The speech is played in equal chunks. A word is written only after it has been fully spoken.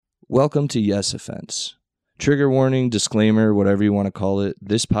Welcome to Yes Offense. Trigger warning, disclaimer, whatever you want to call it,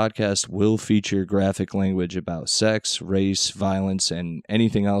 this podcast will feature graphic language about sex, race, violence, and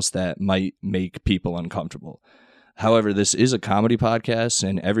anything else that might make people uncomfortable. However, this is a comedy podcast,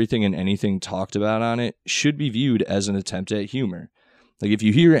 and everything and anything talked about on it should be viewed as an attempt at humor. Like, if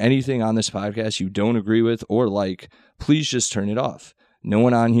you hear anything on this podcast you don't agree with or like, please just turn it off. No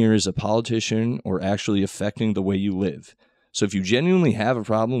one on here is a politician or actually affecting the way you live. So if you genuinely have a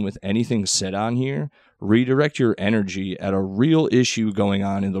problem with anything said on here, redirect your energy at a real issue going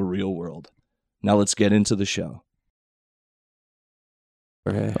on in the real world. Now let's get into the show.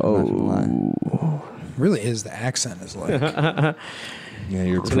 Okay. Really is, the accent is like... Yeah,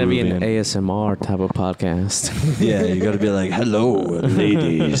 you're It's going to be an ASMR type of podcast. Yeah, you got to be like, hello,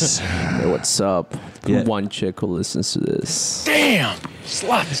 ladies. Hey, what's up? Yeah. One chick who listens to this. Damn!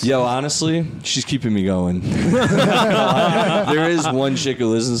 Sluts! Yo, honestly, she's keeping me going. There is one chick who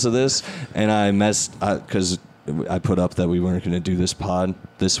listens to this, and I messed because I put up that we weren't going to do this pod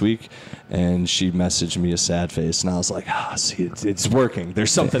this week, and she messaged me a sad face, and I was like, see, it's working.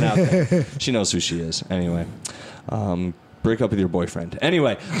 There's something out there. She knows who she is. Anyway, break up with your boyfriend.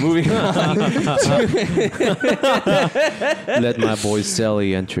 Anyway, moving on. Let my boy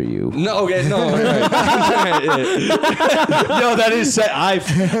Sally enter you. No, okay, no. All right. Yo, that is sad.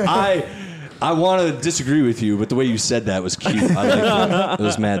 I want to disagree with you, but the way you said that was cute. I like that. It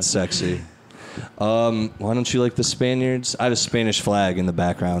was mad sexy. Why don't you like the Spaniards? I have a Spanish flag in the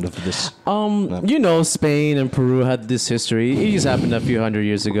background of this. You know, Spain and Peru had this history. It just happened a few hundred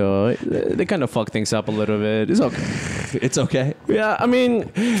years ago. They kind of fucked things up a little bit. It's okay. It's okay. Yeah, I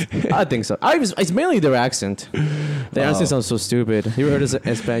mean, I think so. It's mainly their accent. Their accent sounds so stupid. You ever heard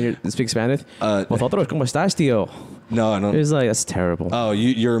a Spaniard speak Spanish? Vosotros, ¿cómo estás, tío? No, I don't. It's like, that's terrible. Oh,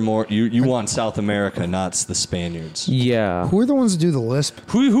 you're more. You want South America, not the Spaniards. Yeah. Who are the ones that do the lisp?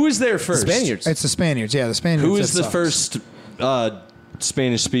 Who is there first? Spaniards. It's the Spaniards. Yeah, the Spaniards. Who is that the sucks. first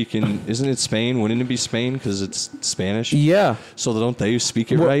Spanish speaking? Isn't it Spain? Wouldn't it be Spain because it's Spanish? Yeah. So don't they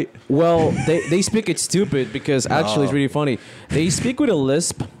speak it right? Well, they speak it stupid because actually it's really funny. They speak with a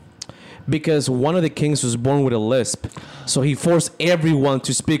lisp because one of the kings was born with a lisp. So he forced everyone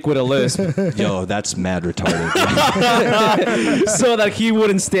to speak with a lisp. Yo, that's mad retarded. So that he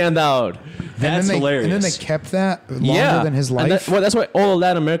wouldn't stand out. That's hilarious. And then they kept that longer than his life. That's why all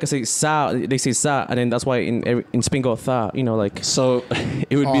Latin America say sa. They say sa, and then that's why in Spain go tha. You know, like. So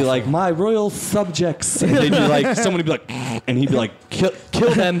it would be like, my royal subjects. And they'd be like, someone would be like, and he'd be like, kill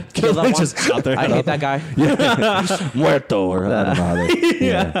them. Kill them. Just out there. I hate that guy. Yeah. Muerto. Or I don't know how they.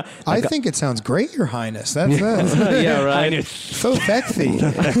 Yeah. I think it sounds great, Your Highness. That's Yeah, right. so sexy.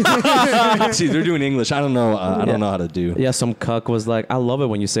 See, they're doing English. I don't know. I don't know how to do. Yeah, some cuck was like, I love it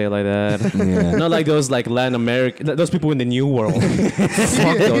when you say it like that. Yeah. Not like those like Latin American, those people in the New World.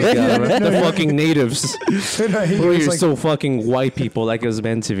 Fuck those guys, right? The fucking natives. Who are like, so fucking white people like it was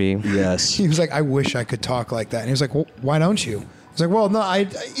meant to be. Yes. He was like, I wish I could talk like that. And he was like, well, why don't you? He's like, well, no,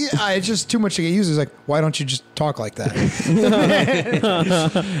 it's just too much to get used to. He's like, why don't you just talk like that?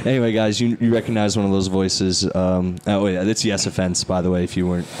 Anyway, guys, you recognize one of those voices. It's Yes Offense, by the way, if you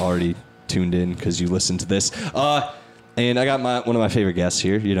weren't already tuned in because you listened to this. And I got one of my favorite guests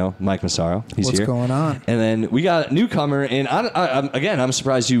here, Mike Massaro. He's What's here. going on? And then we got a newcomer, and I'm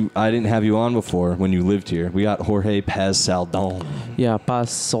surprised I didn't have you on before when you lived here. We got Jorge Saldon. Yeah,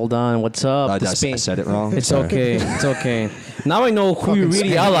 Saldon, what's up? I said it wrong. It's okay. It's okay. Now I know who you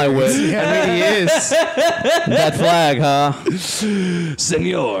really ally with. It really is. That flag, huh?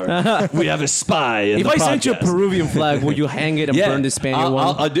 Senor, we have a spy in If the I sent you a podcast. Peruvian flag, would you hang it and burn the Spaniard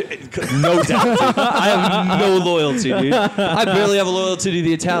one? I'll do, no doubt. Dude. I have no loyalty, dude. I barely have a loyalty to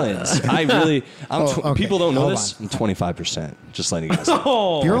the Italians. People don't know this. I'm 25%. Just letting you guys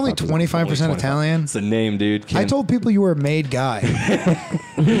know. You're only 25% Italian? It's the name, dude. I told people you were a made guy.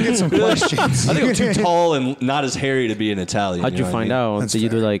 You get some questions. I think I'm too tall and not as hairy to be an Italian. How'd you find out? That's Did you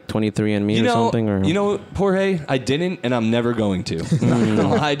do fair. like 23andMe or something? Or? Jorge, I didn't, and I'm never going to.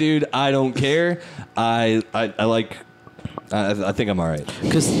 Hi, dude. I don't care. I think I'm all right.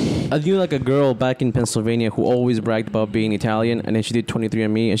 Because I knew like a girl back in Pennsylvania who always bragged about being Italian, and then she did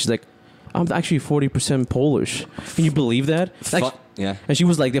 23andMe, and she's like, I'm actually 40% Polish. Can you believe that? Like, yeah. And she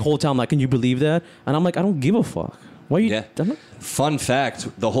was like the whole time like, can you believe that? And I'm like, I don't give a fuck. Why are you? Yeah. Fun fact,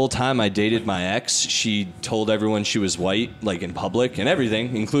 the whole time I dated my ex, she told everyone she was white, like in public and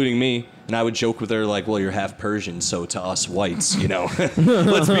everything, including me. And I would joke with her like, well, you're half Persian, so to us whites,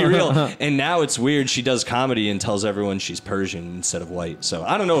 let's be real. And now it's weird. She does comedy and tells everyone she's Persian instead of white. So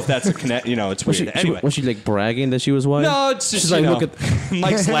I don't know if that's a connect. It's weird. Anyway, was she like bragging that she was white? No, it's just she's like, look at.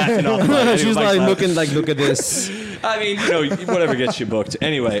 Mike's laughing off. She's like looking like, look at this. I mean, whatever gets you booked.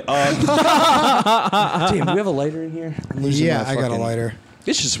 Anyway, damn, do we have a lighter in here? Yeah, I got a lighter.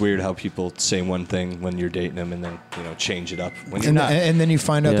 It's just weird how people say one thing when you're dating them and then change it up when you're And, not. and then you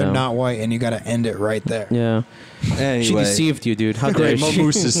find out Yeah. they're not white, and you got to end it right there. Yeah. Anyway. She deceived you, dude. How dare Great. she?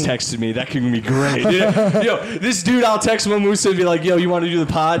 Moose has texted me. That can be great. Yo, this dude, I'll text Moose and be like, yo, you want to do the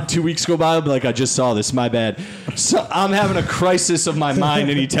pod? 2 weeks go by. I'll be like, I just saw this. My bad. So I'm having a crisis of my mind,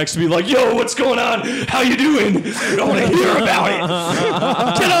 and he texts me like, yo, what's going on? How you doing? I want to hear about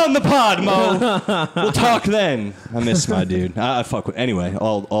it. Get on the pod, Mo. We'll talk then. I miss my dude. I fuck with. Anyway,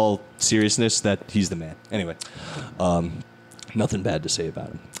 all seriousness, that he's the man. Anyway, nothing bad to say about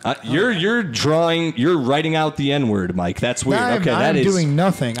him. You're writing out the N-word, Mike. That's weird. I'm doing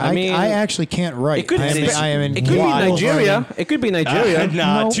nothing. I mean, I actually can't write. It could, I am in it could be Nigeria. It could be Nigeria.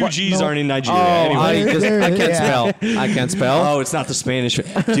 Nah, No, two G's no. aren't in Nigeria. Oh, Anyway. I can't Yeah. spell. I can't spell. Oh, it's not the Spanish.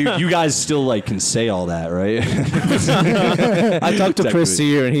 Dude, you guys still can say all that, right? I talked to Chris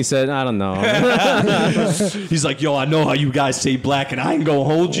here, and he said, I don't know. He's like, yo, I know how you guys say black, and I ain't gonna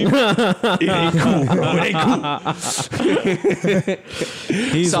hold you. It ain't cool, bro. It ain't cool.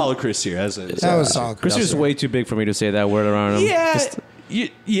 He's solid Chris here. That was solid. Chris is way too big for me to say that word around him. Yeah. Just-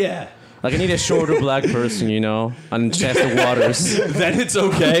 Yeah. like, I need a shorter black person, on Chester Waters. Then it's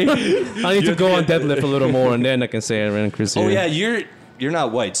okay. I need to go on deadlift a little more, and then I can say it around Chris here. Oh, yeah, you're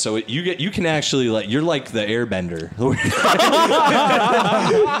not white, so you can actually you're like the airbender.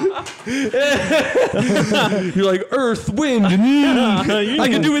 You're like earth, wind. I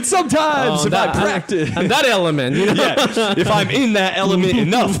can do it sometimes if I practice. And that element, Yeah, if I'm in that element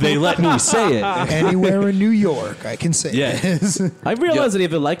enough, they let me say it. Anywhere in New York, I can say Yeah. this. I realize that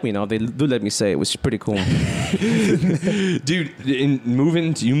if they like me now, they do let me say it, which is pretty cool. Dude,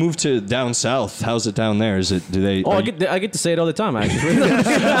 you moved to down south. How's it down there? Do they? Oh, I get to say it all the time, actually.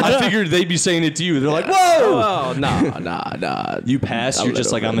 I figured they'd be saying it to you. They're like, whoa! Oh, nah. You pass. You're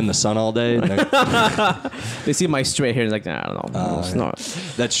just like, I'm in the sun all day. They see my straight hair and like, nah, I don't know. It's not.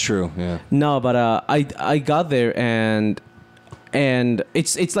 That's true. Yeah. No, but I got there and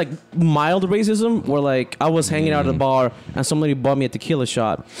it's like mild racism where like I was hanging out at a bar and somebody bought me a tequila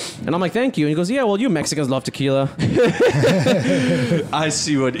shot and I'm like, thank you, and he goes, yeah, well, you Mexicans love tequila. I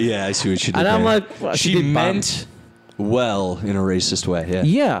see what you did. And I'm there. like, well, she meant well in a racist way. Yeah.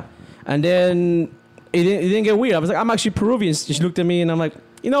 Yeah, and then it didn't get weird. I was like, I'm actually Peruvian. She looked at me and I'm like,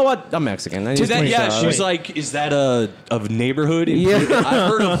 you know what? I'm Mexican. She was like, is that a neighborhood? Yeah. I've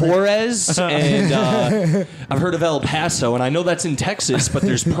heard of Juarez and I've heard of El Paso, and I know that's in Texas, but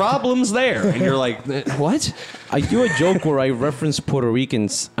there's problems there. And you're like, what? I do a joke where I reference Puerto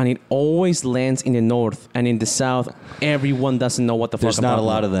Ricans, and it always lands in the north, and in the south, everyone doesn't know what the fuck. There's not a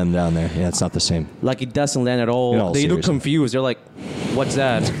lot of them down there. Yeah, it's not the same. Like, it doesn't land at all. In all They look seriousness. confused. They're like, what's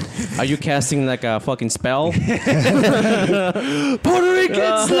that? Are you casting like a fucking spell? Puerto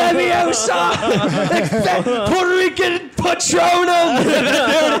Rican Leviosa! Puerto Rican Patronum!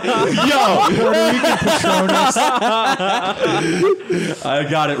 Yo! Puerto Rican Patronus. I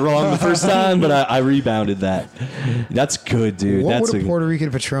got it wrong the first time, but I rebounded that. That's good, dude. What That's would a Puerto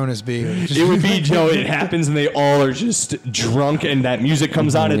Rican Patronus be? It would be, it happens and they all are just drunk and that music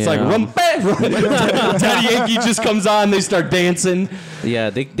comes on. It's like, Yeah. Daddy Yankee just comes on. They start dancing. Yeah,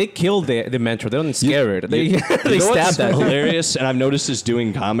 they killed the mentor. They don't scare it. They You they know what's stabbed that. hilarious, and I've noticed this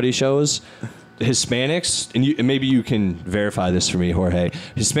doing comedy shows. Hispanics, and maybe you can verify this for me, Jorge.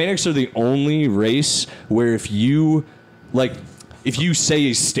 Hispanics are the only race where if you say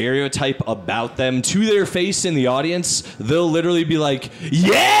a stereotype about them to their face in the audience, they'll literally be like,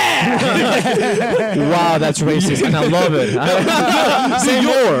 yeah! Wow, that's racist, and I love it. Say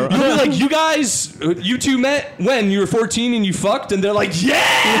more. You'll be like, you two met when you were 14 and you fucked, and they're like,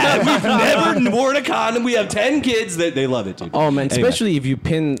 yeah! We've never worn a condom. We have 10 kids. They love it, dude. Oh man, Anyway. especially if you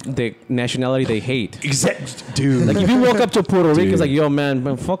pin the nationality they hate. Dude. Like if you walk up to Puerto Rican, it's like, yo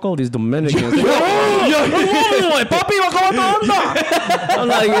man, fuck all these Dominicans. Papi, I'm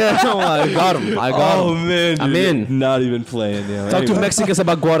like, yeah, I got him. I got him. Oh man, dude. I'm in. Not even playing. Talk to Mexicans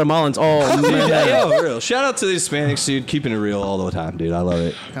about Guatemalans. Oh man. Yeah, real. Shout out to the Hispanics, dude. Keeping it real all the time, dude. I love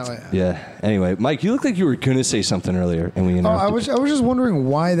it. Hell yeah. Yeah. Anyway, Mike, you look like you were gonna say something earlier, and we Oh, interrupted. I was just wondering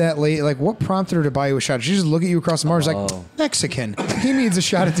why that lady, like, what prompted her to buy you a shot? Did she just look at you across the bar? She's Oh. like, Mexican. He needs a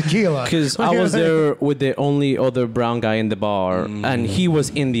shot of tequila. Because I was there with the only other brown guy in the bar, and he was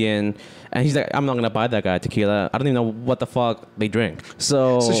Indian. And he's like, I'm not gonna buy that guy tequila. I don't even know what the fuck they drink.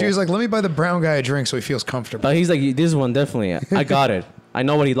 So she was like, let me buy the brown guy a drink so he feels comfortable. But he's like, this one definitely. I got it. I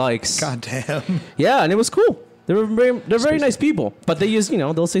know what he likes. God damn. Yeah, and it was cool. They're very nice people. But they just,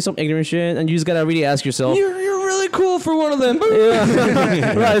 they'll say some ignorant shit, and you just gotta really ask yourself. You're really cool for one of them.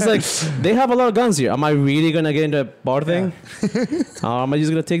 Yeah. Right. It's like they have a lot of guns here. Am I really gonna get into a bar thing? Or am I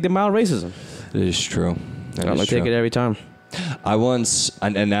just gonna take them out racism? It is true. I'm gonna take it every time. I once,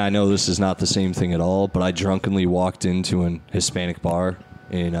 and I know this is not the same thing at all, but I drunkenly walked into an Hispanic bar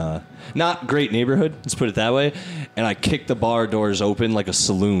in not great neighborhood, let's put it that way, and I kicked the bar doors open like a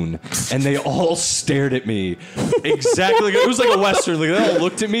saloon, and they all stared at me exactly. It was like a Western. Like, they all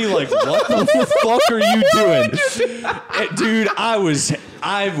looked at me like, what the fuck are you doing? Dude, I was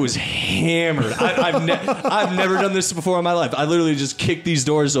hammered. I've never done this before in my life. I literally just kicked these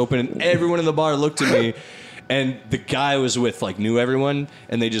doors open, and everyone in the bar looked at me. And the guy I was with knew everyone,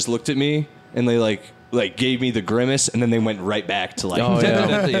 and they just looked at me, and they like gave me the grimace, and then they went right back to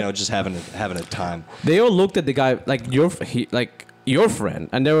just having a time. They all looked at the guy like your friend,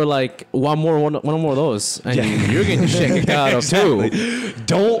 and they were like, one more of those, and you're getting shit kicked out of too.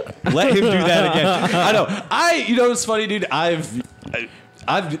 Don't let him do that again. I know. It's funny, dude. I've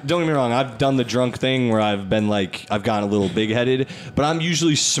don't get me wrong, I've done the drunk thing where I've been I've gotten a little big-headed, but I'm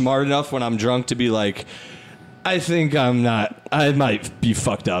usually smart enough when I'm drunk to be like, I think I might be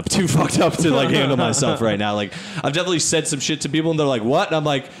fucked up, too fucked up to handle myself right now. I've definitely said some shit to people, and they're like, what? And I'm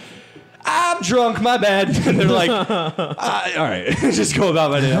like, I'm drunk, my bad. And they're like, all right, just go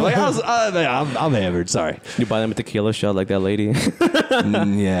about my day. I'm like, I'm hammered, sorry. You buy them a tequila shot like that lady?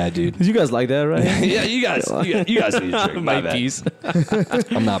 Yeah, dude. You guys like that, right? Yeah, you guys need to drink. My bad. Piece.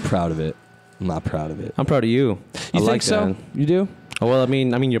 I'm not proud of it. I'm proud of you. You think like so? That. You do? Oh, well, I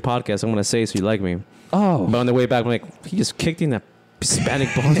mean your podcast. I'm gonna say so you like me. Oh. But on the way back, I'm like, he just kicked in that Hispanic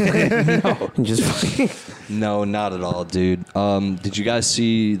bar. No. And just No, not at all, dude. Did you guys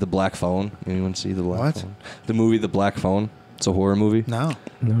see The Black Phone? Anyone see The Black Phone? The movie The Black Phone. It's a horror movie. No.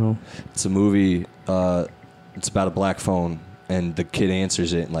 It's a movie. It's about a black phone, and the kid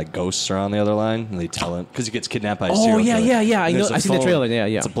answers it, and ghosts are on the other line, and they tell him because he gets kidnapped by a serial killer. Yeah. I know. I seen the trailer. Yeah.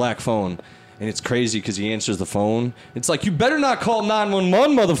 It's a black phone. And it's crazy because he answers the phone. It's like, you better not call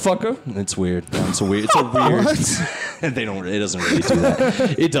 911, motherfucker. It's weird. It's a weird. What? It doesn't really do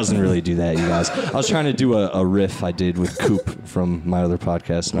that. It doesn't really do that, you guys. I was trying to do a riff I did with Coop from my other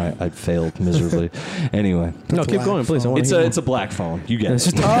podcast, and I failed miserably. Anyway. No, keep going, please. It's a black phone. You get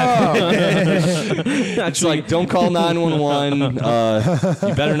it. It's like, don't call 911.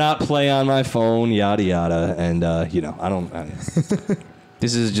 You better not play on my phone, yada, yada. And, I don't.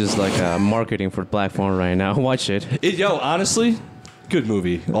 This is just marketing for Black Phone right now. Watch it. Honestly, good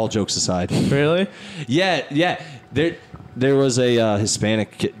movie. All jokes aside. Really? Yeah. There was a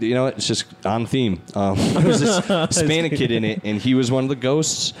Hispanic kid. You know what? It's just on theme. There was this Hispanic kid in it, and he was one of the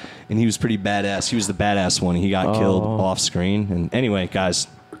ghosts, and he was pretty badass. He was the badass one. He got killed off screen. And anyway, guys.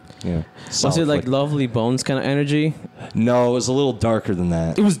 Yeah. Was it Lovely Bones kind of energy? No, it was a little darker than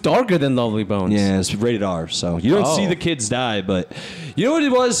that. It was darker than Lovely Bones. Yeah, it's rated R, so you don't see the kids die, but you know what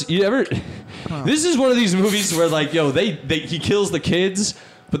it was? This is one of these movies where he kills the kids,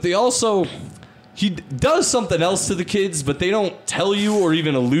 but they also he does something else to the kids, but they don't tell you or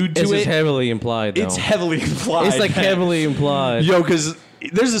even allude to it. It's heavily implied, though. It's heavily implied. It's heavily implied. Because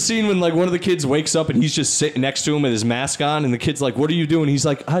there's a scene when one of the kids wakes up and he's just sitting next to him with his mask on, and the kid's like, "What are you doing?" He's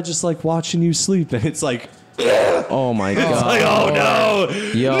like, "I just like watching you sleep." And it's like, oh my god! It's like, oh no,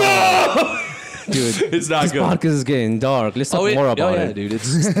 no, dude, it's not this good. This podcast is getting dark. Let's talk more about it, dude.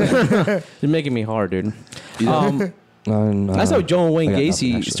 You're making me hard, dude. That's how John Wayne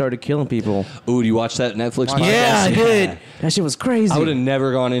Gacy started killing people. Ooh, do you watch that Netflix podcast? Yeah, I did. That shit was crazy. I would have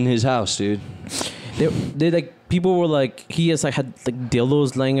never gone in his house, dude. They people were like, he has had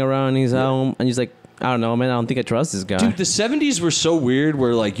dildos laying around in his home, and he's like, I don't know, man, I don't think I trust this guy. Dude, the 70s were so weird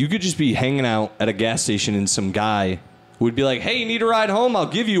where you could just be hanging out at a gas station and some guy would be like, "Hey, you need a ride home? I'll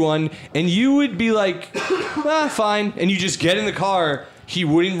give you one." And you would be like, fine. And you just get in the car. He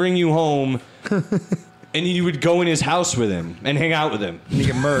wouldn't bring you home. And you would go in his house with him and hang out with him. And you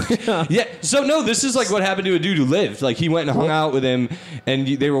get murked. Yeah. So, no, this is what happened to a dude who lived. He went and hung out with him, and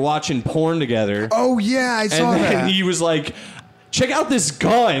they were watching porn together. Oh, yeah, I saw that. And he was like, "Check out this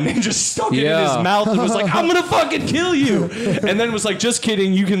gun," and just stuck it in his mouth and was like, "I'm going to fucking kill you." And then was like, "Just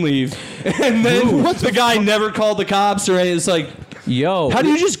kidding, you can leave." And then the guy never called the cops or anything. It's like, Yo, How do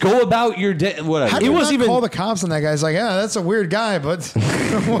you just go about your day? Whatever. How do It you was not even- call the cops on that guy? He's like, yeah, that's a weird guy, but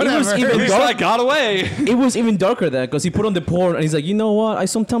whatever. even He's like, got away. it was even darker then because he put on the porn and he's like, you know what? I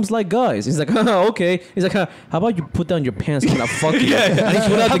sometimes like guys. He's like, okay. He's like, how about you put down your pants and I fuck you? And he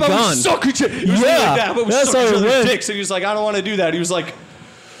put out How the about gun. we suck each other? Yeah, Like that. How about we that's suck how each it other's went. dicks? And he was like, I don't want to do that. He was like,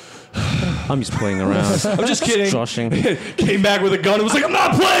 I'm just playing around. I'm just kidding. Joshing. Came back with a gun and was like, I'm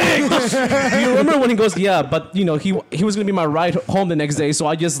not playing. You remember when he goes, yeah, but you know, he was gonna be my ride home the next day, so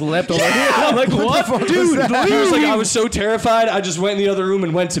I just left over here. I'm like, what? Dude, he was like, I was so terrified, I just went in the other room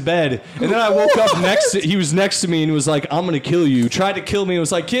and went to bed. And then I woke up he was next to me and was like, I'm gonna kill you. Tried to kill me and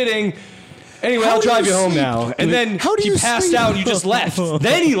was like, kidding. Anyway, How I'll do drive you you home sleep? now. And then How do he you passed sleep? out and you just left.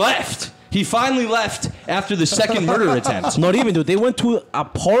 Then he left. He finally left after the second murder attempt. Not even, dude. They went to a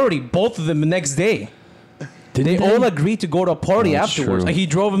party, both of them, the next day. They all agreed to go to a party That's afterwards. true. And he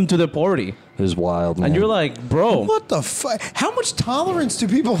drove him to the party. It was wild, man. And you're like, bro, What the fuck? How much tolerance do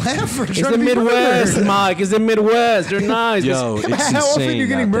people have for it's trying the to be Midwest, murdered? Mike. It's the Midwest. They're nice. Yo, it's insane. How often you're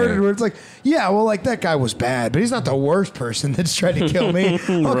getting out there. murdered where it's like, yeah, well, like that guy was bad, but he's not the worst person that's tried to kill me.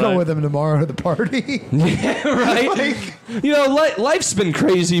 I'll go Right. with him tomorrow to the party. Right? Like- You know, life's been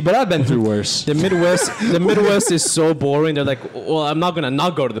crazy, but I've been through worse. The Midwest is so boring. They're like, well, I'm not gonna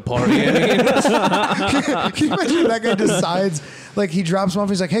not go to the party. I mean, Can you imagine when that guy decides, like, he drops him off,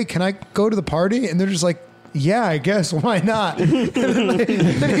 he's like, hey, can I go to the party? And they're just like, yeah, I guess. Why not? and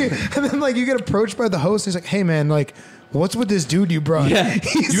then, like, you get approached by the host. He's like, hey, man, like, what's with this dude you brought? Yeah.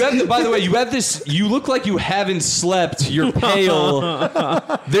 He's- You have, by the way, you have this. You look like you haven't slept. You're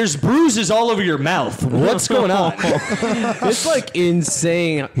pale. There's bruises all over your mouth. What's going on? it's like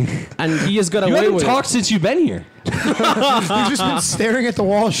insane. And he just got You away haven't with talked it. since you've been here. You've just been staring at the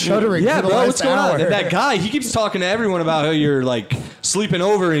wall, shuddering Yeah, for the bro. last What's going hour. on? And that guy, he keeps talking to everyone about how you're like sleeping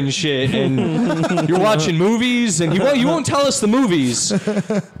over and shit, and you're watching movies, and you won't tell us the movies.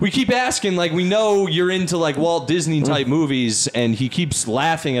 We keep asking, like, we know you're into like Walt Disney type movies, and he keeps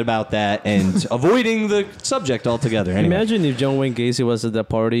laughing about that and avoiding the subject altogether. Anyway. Imagine if John Wayne Gacy was at that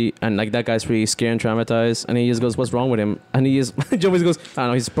party and like that guy's pretty scared and traumatized, and he just goes, "What's wrong with him?" And he just John Wayne goes, "I don't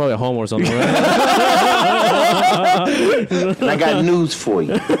know, he's probably at home or something." Right? And I got news for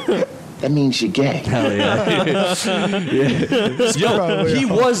you. That means you're gay. Hell yeah. Yo, probably he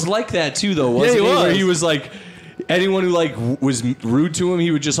was like that too, though, wasn't he he? Where was. he was like, anyone who like was rude to him,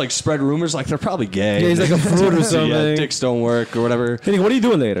 he would just like spread rumors like they're probably gay. Yeah, he's like a fruit or something. Yeah, dicks don't work or whatever. Hey, what are you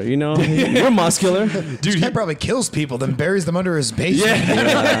doing later? You know, you're muscular. Dude, he probably kills people, then buries them under his basement.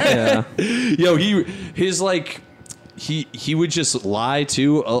 Yeah. Yeah. Yo, he would just lie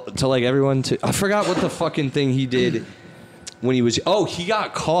to like everyone. I forgot what the fucking thing he did when he was. Oh, he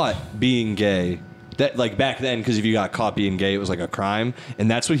got caught being gay. That like back then, because if you got caught being gay, it was like a crime, and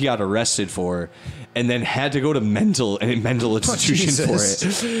that's what he got arrested for. And then had to go to a mental institution for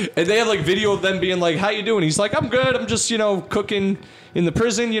Jesus. it. And they have like video of them being like, "How you doing?" He's like, "I'm good. I'm just cooking in the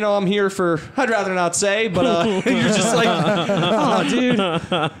prison. I'm here for. I'd rather not say, but and you're just like, oh, dude,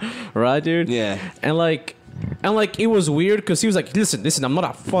 Right, dude? yeah." And like it was weird because he was like, listen, I'm not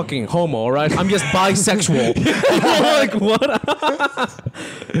a fucking homo, all right? I'm just bisexual. Like, what?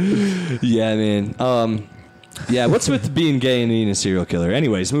 Yeah, man. Yeah, what's with being gay and being a serial killer?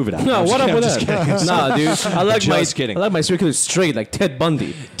 Anyways, move it on. No, I'm what just- up I'm with just that? kidding. Nah, dude. I like Just kidding. I like my serial killer straight, like Ted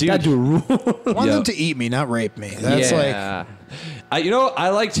Bundy. Dude. That dude rule. I want Yeah. them to eat me, not rape me. That's like, I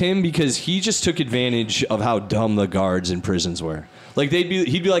liked him because he just took advantage of how dumb the guards in prisons were. Like he'd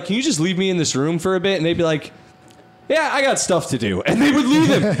be like, "Can you just leave me in this room for a bit?" And they'd be like, "Yeah, I got stuff to do," and they would leave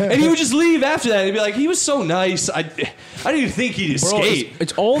him, and he would just leave after that. They'd be like, "He was so nice. I didn't even think he'd Bro, escape."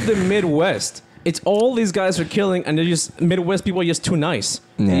 it's all the Midwest. It's all these guys are killing, and they're just Midwest people are just too nice.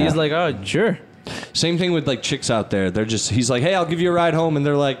 And Yeah. he's like, oh, sure. Same thing with like chicks out there. He's like, "Hey, I'll give you a ride home," and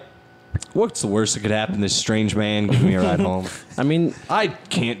they're like, "What's the worst that could happen? This strange man giving me a ride home." I mean, I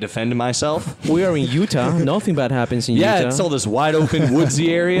can't defend myself. we are in Utah. Nothing bad happens in Yeah, Utah. it's all this wide open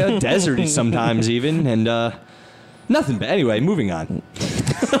woodsy area, deserty sometimes even, and nothing bad. Anyway, moving on.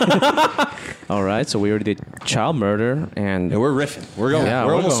 All right, so we already did child murder, and Yeah, we're riffing. We're going. Yeah,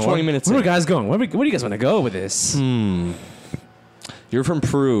 we're almost going. 20 minutes Where in. are guys going? Where do you guys want to go with this? You're from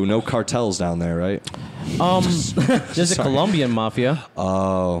Peru. No cartels down there, right? There's a Colombian mafia.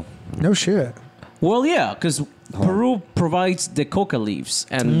 Oh. no shit. Well, yeah, because Peru provides the coca leaves,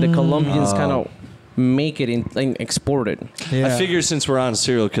 and the Colombians kind of make it and export it. Yeah. I figure since we're on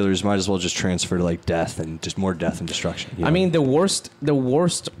serial killers, might as well just transfer to like death and just more death and destruction. you I know? mean, the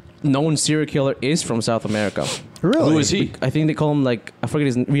worst known serial killer is from South America. Really? Who is he? I think they call him like, I forget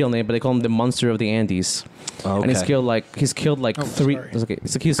his real name, but they call him the monster of the Andes. Oh, And he's okay. killed like Oh, three. sorry. It's okay.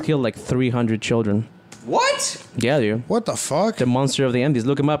 It's like he's killed like 300 children. What? Yeah, dude. What the fuck? The monster of the Andes.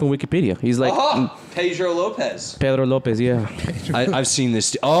 Look him up in Wikipedia. He's like Pedro Lopez. Pedro Lopez. Yeah. I've seen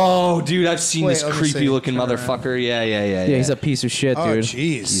this. Oh, dude, I've seen Wait, this let me creepy see. looking Turn motherfucker. Yeah. Yeah, he's a piece of shit, Oh, dude. jeez.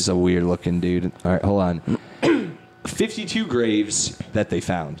 He's a weird looking dude. All right, hold on. 52 graves that they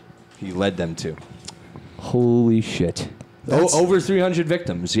found. He led them to. Holy shit. Over 300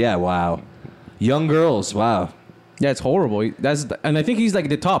 victims. Yeah, wow. Young girls. Wow. Yeah, it's horrible. And I think he's like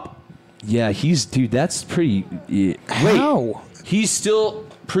the top. Yeah, dude, that's pretty. Yeah. How? He's still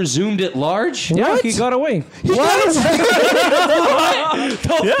presumed at large? Yeah, he got away. What?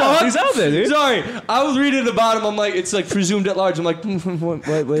 Yeah, he's out there, dude. Sorry, I was reading the bottom. I'm like, it's like presumed at large. I'm like,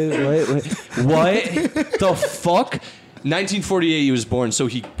 wait. What the fuck? 1948, he was born, so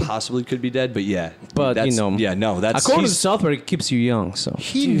he possibly could be dead. But yeah, But, that's, you know, yeah, no, that's According to South Park, it keeps you young. So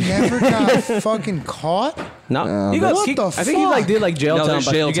He never got fucking caught? no, he got. What He, the I think he like fuck? did like jail No, time, there's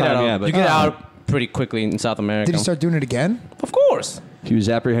but jail you get time, out. yeah, but- You get out pretty quickly in South America. Did he start doing it again? Of course. He was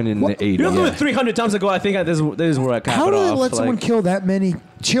apprehended in the 80s. You know, 300 times ago, I think this is where I cap How it do they off. let someone like, kill that many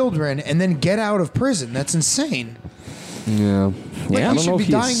children and then get out of prison? That's insane. Yeah. Like, Yeah. he should be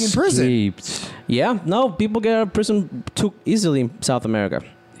dying in prison. Escaped. Yeah, no, people get out of prison too easily in South America.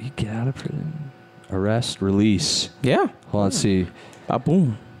 He get out of prison. Arrest, release. Yeah. Hold on, let's see.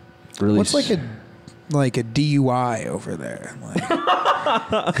 Boom. Release. What's like a DUI over there? Like,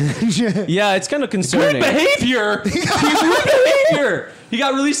 Yeah, it's kind of good concerning. behavior? Good behavior. He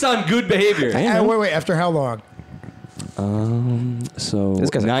got released on good behavior. wait. After how long? So This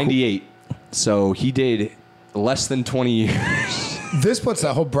guy's a 98. So he did less than 20 years. This puts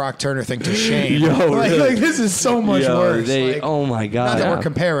that whole Brock Turner thing to shame. Yo, really? like this is so much worse. Like, oh my not god. that we're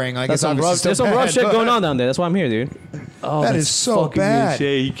comparing. Like That's it's some obviously rough, still there's some rough bad, shit but- going on down there. That's why I'm here, dude. Oh, That that's is so fucking bad.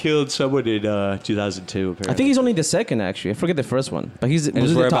 insane. He killed someone in 2002. Apparently. I think he's only the second, actually. I forget the first one. But he's And his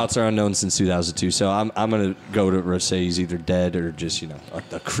the top. whereabouts are unknown since 2002. So I'm gonna go to say he's either dead or just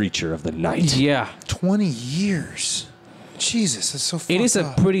a creature of the night. Yeah. 20 years. Jesus, that's so fucked It is a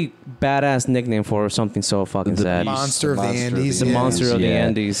up. pretty badass nickname for something so fucking sad. Monster of the Andes. The yeah. monster of the Yeah.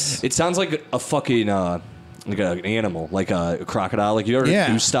 Andes. It sounds like a fucking like an animal, like a crocodile. Like you ever heard Yeah.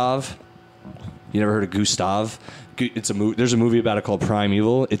 of Gustav? You never heard of Gustav? It's there's a movie about it called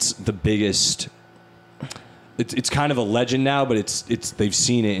Primeval. It's the biggest. It's kind of a legend now, but it's they've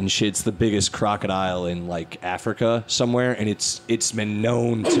seen it and shit. It's the biggest crocodile in like Africa somewhere, and it's been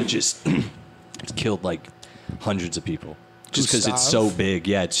known to just it's killed like hundreds of people just because it's so Gustav? big.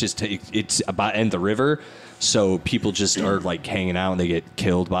 Yeah, it's about in the river, so people just are like hanging out and they get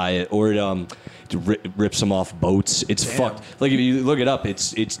killed by it, or it rips them off boats. It's fucked. Like if you look it up,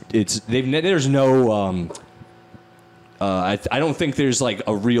 there's no. I don't think there's like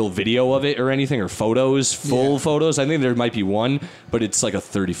a real video of it or anything or photos, full photos. I think there might be one, but it's like a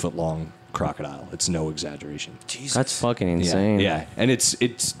 30-foot long crocodile. It's no exaggeration. Jesus. That's fucking Yeah, insane. yeah. And it's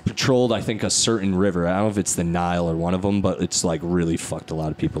patrolled, I think, a certain river. I don't know if it's the Nile or one of them, but it's like really fucked a lot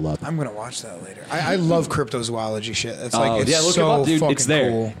of people up. I'm gonna watch that later. I love cryptozoology shit. It's like it's look so it up, dude. fucking It's there,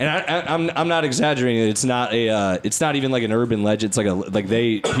 cool. and I'm not exaggerating. It's not even like an urban legend. It's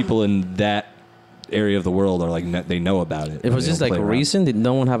like people in that area of the world are like they know about it. It was They just don't like play around. recent. Did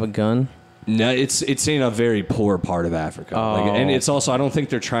no one have a gun? No, it's in a very poor part of Africa, and it's also I don't think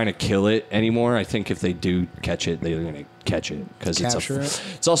they're trying to kill it anymore. I think if they do catch it, they're going to catch it because Capture it?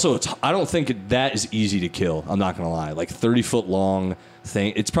 it's also I don't think that is easy to kill. I'm not going to lie, like 30-foot long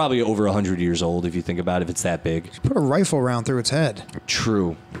thing. It's probably over 100 years old if you think about it. If it's that big, Put a rifle round through its head.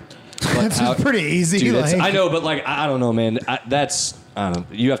 true. That's pretty easy. Dude, like, I know, but like I don't know, man. I don't know.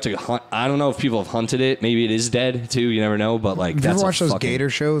 You have to hunt. I don't know if people have hunted it. Maybe it is dead too. You never know. But like, Have you that's ever watched those fucking, gator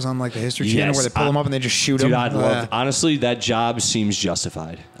shows on like the History Channel Yes, where they pull them up and they just shoot Dude, them? I'd love. Honestly, that job seems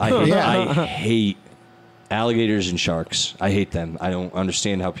justified. I hate alligators and sharks. I hate them. I don't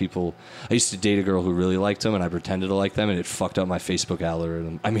understand how people. I used to date a girl who really liked them, and I pretended to like them, and it fucked up my Facebook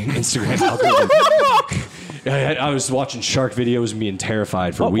algorithm. I mean, Instagram algorithm. I was watching shark videos and being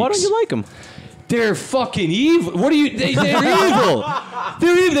terrified for weeks. Why don't you like them? They're fucking evil. What are you? They're evil.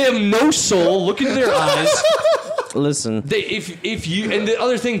 They're evil. They have no soul. Look into their eyes. Listen, If you and the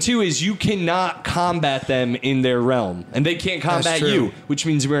other thing too is you cannot combat them in their realm, and they can't combat true. you, which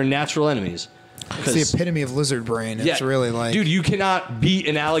means we're natural enemies. It's the epitome of lizard brain. It's really like, dude, you cannot beat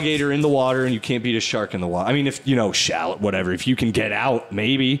an alligator in the water, and you can't beat a shark in the water. I mean, if shallow, whatever. If you can get out,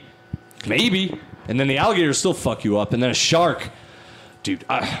 maybe, and then the alligator still fuck you up, and then a shark, dude,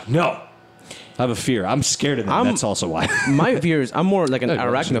 no. I have a fear. I'm scared of them. That's also why. my fear is I'm more like an No, go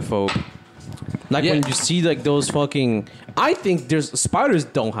ahead. arachnophobe. Like when you see like those fucking. I think spiders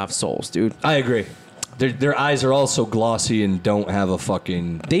don't have souls, dude. I agree. Their eyes are also glossy and don't have a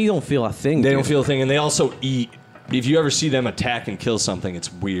fucking. They don't feel a thing. They don't feel a thing, and they also eat. If you ever see them attack and kill something,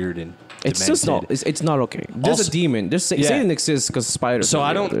 it's weird and. It's just not. It's not okay. There's Also, a demon. Satan exists because spiders. So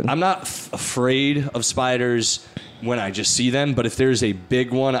are real, dude. I'm not afraid of spiders when I just see them, but if there's a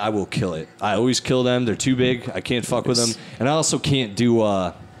big one, I will kill it. I always kill them. They're too big. I can't fuck with them, and I also can't do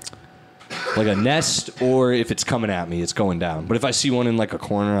like a nest, or if it's coming at me, it's going down. But if I see one in like a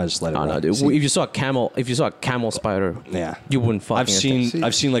corner, I just let it. Oh, run. no, dude. If you saw a camel spider, Yeah, you wouldn't fucking.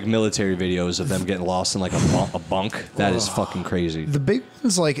 I've seen like military videos of them getting lost in like a bunk. That is fucking crazy. The big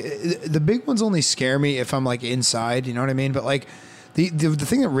ones only scare me if I'm like inside. You know what I mean? But like. The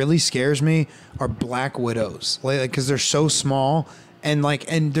thing that really scares me are black widows, like because they're so small and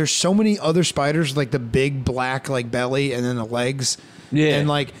there's so many other spiders with like the big black like belly and then the legs. Yeah. And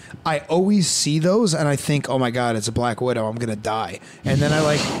like I always see those and I think, oh my God, it's a black widow. I'm gonna die. And then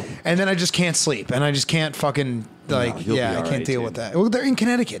I just can't sleep and I just can't fucking I can't deal with that. Well, they're in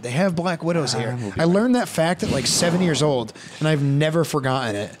Connecticut. They have black widows here. I learned that fact at like 7 years old and I've never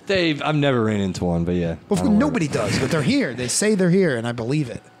forgotten it. I've never ran into one, but yeah. Well, nobody does, but they're here. They say they're here and I believe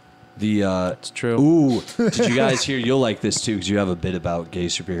it. It's true. Ooh, did you guys hear? You'll like this too because you have a bit about gay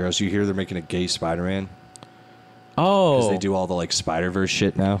superheroes. You hear they're making a gay Spider-Man? Oh, because they do all the like Spider-Verse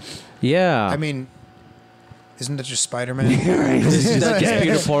shit now. Yeah. I mean, isn't that just Spider-Man?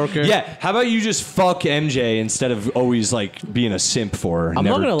 Peter Parker. Yeah. How about you just fuck MJ instead of always like being a simp for her? I'm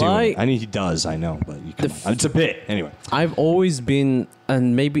not gonna lie. I mean, he does. I know, but it's a bit anyway. I've always been,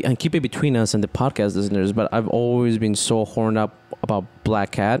 and keep it between us and the podcast listeners, but I've always been so horned up about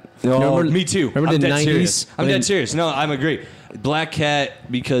Black Cat. Oh, me too. Remember the 90s? Serious. I'm dead serious. No, I'm agree. Black Cat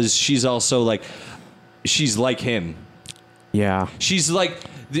because she's also like. She's like him. Yeah. She's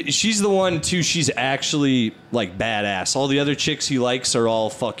the one too. She's actually like badass. All the other chicks he likes are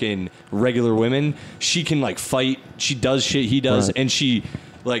all fucking regular women. She can like fight. She does shit he does, right. And she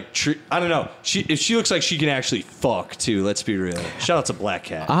like I don't know. If she looks like she can actually fuck too. Let's be real. Shout out to Black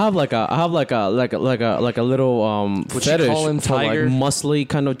Cat. I have like a little fetish call him, for like tiger? Muscly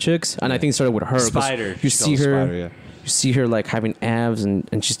kind of chicks, and I think it started with her. Spider. You see her. Spider, yeah. You see her like having abs and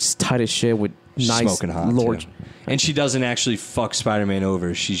she's just tight as shit with nice smoking hot. Lord. Too. And she doesn't actually fuck Spider-Man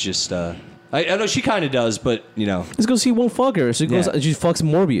over. She's just I know she kind of does, but you know. Let's go see won't fuck her. So she she fucks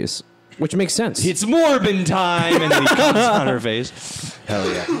Morbius, which makes sense. It's Morbin time, and then he comes on her face. Hell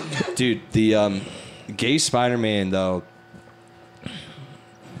yeah, dude. The gay Spider-Man though.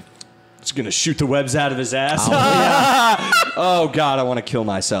 It's gonna shoot the webs out of his ass. Oh, yeah. Oh God, I want to kill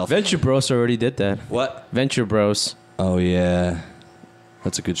myself. Venture Bros already did that. What? Venture Bros. Oh yeah,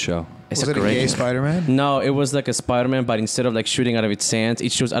 that's a good show. Was it a gay Spider-Man? No, it was like a Spider-Man, but instead of like shooting out of its hands,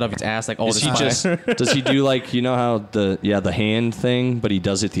 it shoots out of its ass like all the time. Does he do like how the hand thing, but he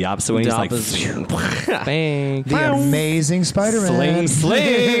does it the opposite way? He's like bang. The Amazing Spider-Man.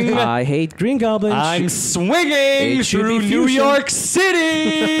 Sling. I hate Green Goblin. I'm swinging through New York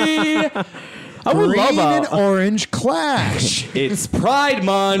City. I would Green love and orange clash. It's Pride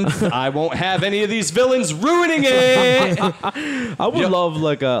Month. I won't have any of these villains ruining it. I would love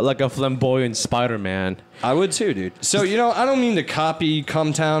like a flamboyant Spider-Man. I would too, dude. So I don't mean to copy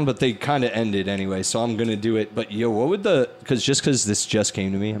Cumtown, but they kind of ended anyway, so I'm gonna do it. But what would because this just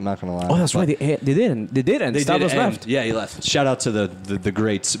came to me. I'm not gonna lie. Oh, that's right. They did end. They did left. Yeah, he left. Shout out to the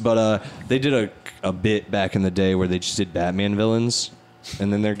greats. But they did a bit back in the day where they just did Batman villains.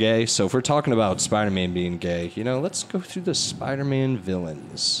 And then they're gay. So if we're talking about Spider-Man being gay, let's go through the Spider-Man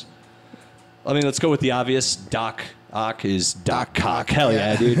villains. I mean, let's go with the obvious. Doc Ock is Doc Cock. Hell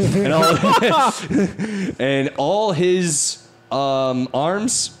yeah, dude. And all his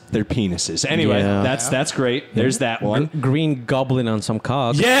arms, they're penises. Anyway, that's great. There's that one. Green Goblin on some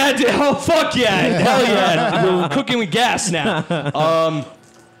cock. Yeah, oh fuck yeah. Hell yeah. We're cooking with gas now.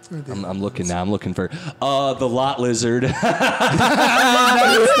 I'm looking now. I'm looking for the lot lizard. The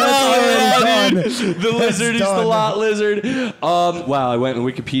lizard is the lot lizard. Wow, I went on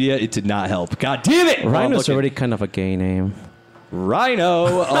Wikipedia. It did not help. God damn it. Rhino's already kind of a gay name.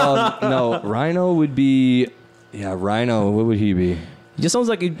 Rhino. No, Rhino would be. Yeah, Rhino. What would he be? It just sounds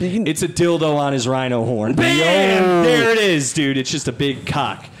like it's a dildo on his rhino horn. Bam! There it is, dude. It's just a big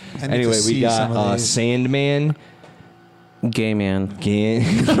cock. Anyway, we got Sandman. Gay man. Gay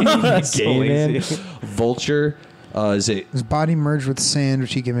man. Vulture. His body merged with sand,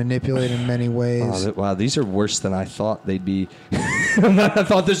 which he can manipulate in many ways. Wow, these are worse than I thought they'd be. I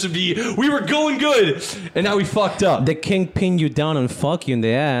thought this would be. We were going good, and now we fucked up. The king pin you down and fuck you in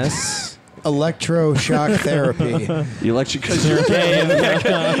the ass. Electroshock therapy. Because you're gay.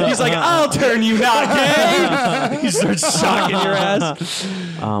 He's like, I'll turn you not gay. He starts shocking your ass.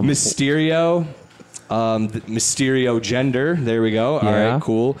 Mysterio. Mysterio gender. There we go. All Yeah. right,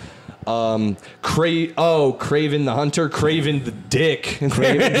 cool. Craven the Hunter, Craven the Dick.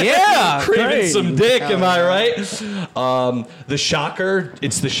 Yeah, Craven great. some dick, am I right? The Shocker,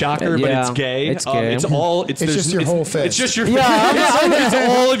 it's the Shocker, but Yeah, it's gay. it's gay. It's It's just your whole fist. It's just your Yeah, it's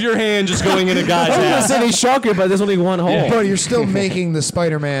all of your hand just going in a guy's I was ass. gonna say he's Shocker, but there's only one hole. But you're still making the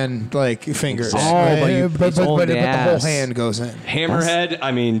Spider-Man like fingers. Oh, right? but but it's all the whole gas. hand goes in. Hammerhead,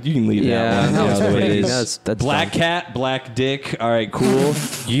 I mean, you can leave Yeah, that one. You know the way it is. that's Black Cat, Black Dick. All right, cool.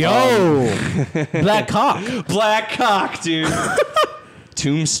 Yo, Black Cock. Black Cock, dude.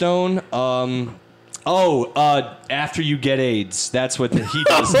 Tombstone. After you get AIDS, that's what he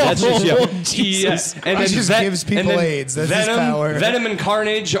does. That's just Jesus. and He then just gives people AIDS. That's his power. Venom and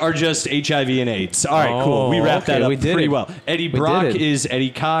Carnage are just HIV and AIDS. All right, cool. We wrapped okay, that up we did pretty it. well. Eddie We Brock did it. is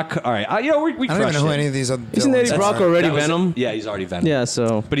Eddie Cock. All right, we I don't even crushed know who it. any of these other Isn't villains Eddie Brock are. already That was- Venom? Yeah, he's already Venom. Yeah,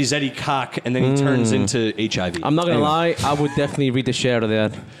 so But he's Eddie Cock, and then he turns into HIV. I'm not gonna Anyway. lie, I would definitely read the shit out of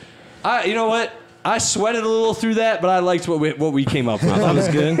that. You know what? I sweated a little through that, but I liked what we came up with. I thought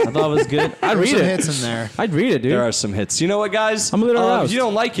it was good. I'd There's read some it. hits in there. I'd read it, dude. There are some hits. You know what, guys? I'm a little If aroused. you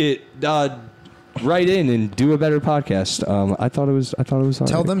don't like it, write in and do a better podcast. I thought it was.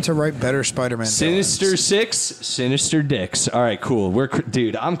 Tell them to write better Spider-Man. Sinister villains. Six, Sinister Dicks. All right, cool.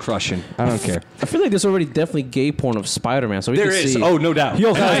 Dude, I'm crushing. I don't care. I feel like there's already definitely gay porn of Spider-Man, so we There can is. see. Oh, no doubt.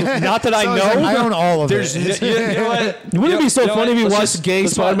 Yo, guys, Not that I So know. I own all of There's. it. You know what? Wouldn't it be so You know funny what? if we Let's watched just- gay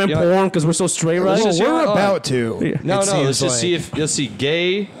let's Spider-Man you know what? porn because we're so straight, right? Well, just- you know we're what? about to. No, it no. seems Let's just see like. if you'll see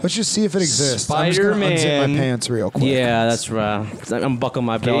gay. Let's just see if it exists. I'm just gonna unzip Spider-Man. my pants real quick. Yeah, that's right. I'm buckling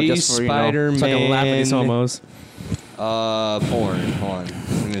my belt Gay just for, so I can laugh at these Spider-Man. homos. Porn. Hold on.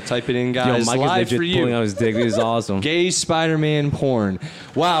 I'm gonna type it in, Yo, guys. Mike is live legit for pulling you. out his dick. This is awesome. Gay Spider-Man porn.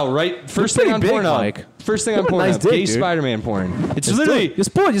 Wow, right? First You're thing on pretty big, Pornhub. Mike. First thing You on have a Pornhub. nice dick, Gay dude. Spider-Man porn. It's Just literally. do it.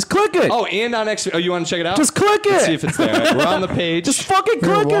 Just click it. Oh, and on X. Oh, you want to check it out? Just click Let's it. see if it's there. All right, we're on the page. Just fucking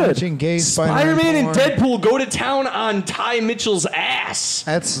We're click it. watching gay Spider-Man. Spider-Man and porn. Deadpool go to town on Ty Mitchell's ass.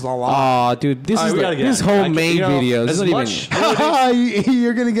 That's a lot. Oh, dude, this All right, is we gotta like, get this out of here. homemade You know, videos. This as is not much- even.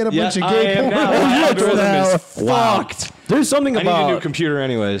 You're gonna get a bunch of I gay am porn. now. My algorithm is fucked. There's something I need a new about. computer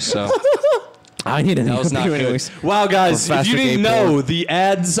anyways, so I need a new that was not computer good. anyways. Wow, guys, For if you faster didn't gay know, porn. the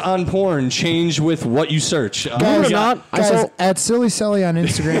ads on porn change with what you search. Believe it or not, I Guys, saw. at Silly Sally on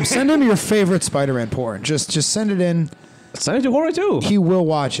Instagram, send in your favorite Spider-Man porn. Just send it in. Send it to Jorge too. He will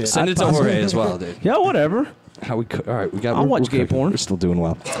watch it. Send it to Jorge as well, dude. Yeah, whatever. All right, we got. I'll watch we're gay cooking. porn. We're still doing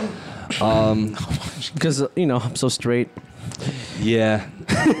well. Because I'm so straight. Yeah.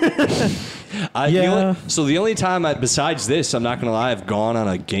 So the only time, besides this, I'm not gonna lie, I've gone on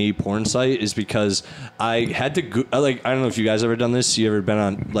a gay porn site is because I had to I don't know if you guys ever done this. You ever been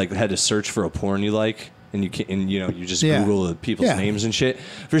on had to search for a porn you like, and you just Yeah. Google the people's Yeah. names and shit.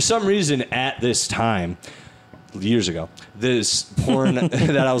 For some reason, at this time, years ago, this porn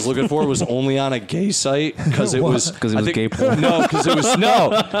that I was looking for was only on a gay site because it was gay porn. No, because it was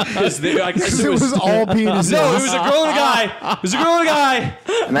because I guess it was all penises. no, it was a girl and a guy. It was a girl and a guy.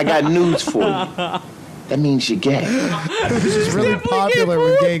 And I got news for you. That means you're gay. This is really popular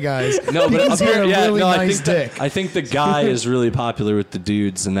with gay guys. No, but Because he had a really I nice think dick. I think the guy is really popular with the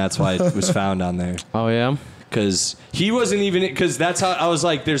dudes, and that's why it was found on there. Oh yeah. Because he wasn't even. Because that's how I was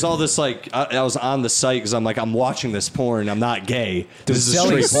like. There's all this like. I was on the site because I'm like I'm watching this porn. I'm not gay. This is a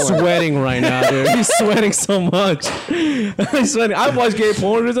straight He's porn. sweating right now, dude. He's sweating so much. He's sweating. I watch gay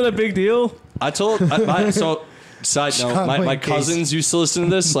porn. Isn't it a big deal? I told so. Side note, John my Wayne cousins used to listen to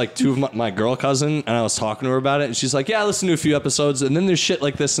this, like two of my girl cousin, and I was talking to her about it, and she's like, yeah, I listened to a few episodes, and then there's shit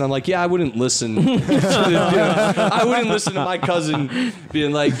like this, and I'm like, yeah, I wouldn't listen. I wouldn't listen to my cousin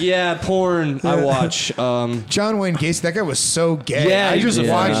being like, yeah, porn, I watch. John Wayne Gacy, that guy was so gay. Yeah, I just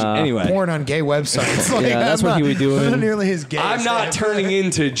yeah. watched Anyway. porn on gay websites. Like, Yeah, that's I'm what he not- would do. I'm not nearly as gay. I'm as not him. turning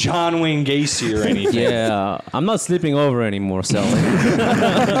into John Wayne Gacy or anything. Yeah, I'm not sleeping over anymore, Sally.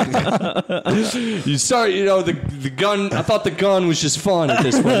 You start, the gun. I thought the gun was just fun at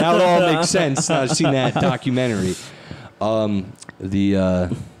this point. Now it all makes sense. Now I've seen that documentary.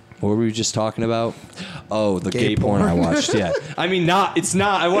 What were we just talking about? Oh, the gay porn I watched. Yeah, I mean, it's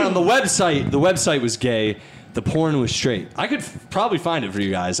not. I went on the website. The website was gay. The porn was straight. I could probably find it for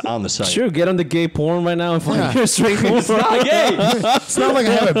you guys on the site. Sure, get on the gay porn right now and find your straight porn. It's not gay. It's not like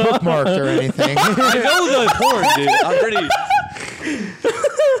I have it bookmarked or anything. I know the porn, dude. I'm pretty.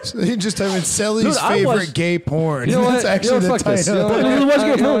 So you just type in Sally's Dude, I favorite watched- gay porn. You know what? That's actually the fuck this. title. You know what? Just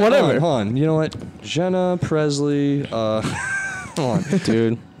watch gay porn, whatever. Hold on. You know what? Jenna Presley. Hold on.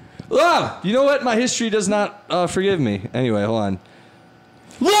 Dude. Ah, you know what? My history does not forgive me. Anyway, hold on.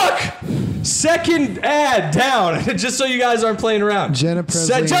 Look! Second ad down, just so you guys aren't playing around. Jenna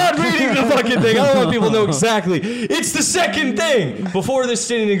Presley. John reading the fucking thing. I don't want people to know exactly. It's the second thing. Before this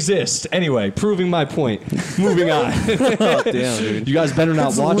didn't exist. Anyway, proving my point. Moving on. Oh, damn, dude. You guys better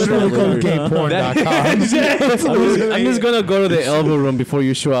not watch Literally called that. gayporn.com. I'm just gonna go to the elbow room before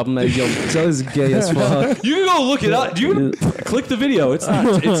you show up. I'm like, yo, Joe is gay as fuck. You can go look it up. You click the video. It's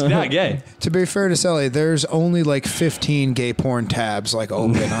not gay. To be fair to Sally, there's only like 15 gay porn tabs like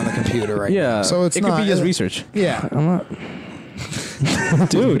open on the computer right now. So it's it not. could be just research. Yeah. I'm not.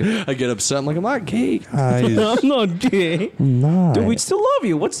 Dude, I get upset. I'm like, I'm not gay. I'm not gay. Nah. Dude, we still love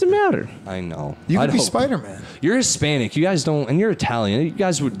you. What's the matter? I know. You could I'd be hope. Spider-Man. You're Hispanic. You guys don't, and you're Italian. You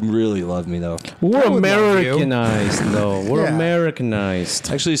guys would really love me though. We're I would love you. Americanized, though. We're Yeah.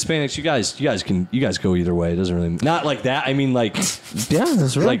 Americanized. Actually, Hispanics, you guys go either way. It doesn't really, not like that. I mean, like, Yeah,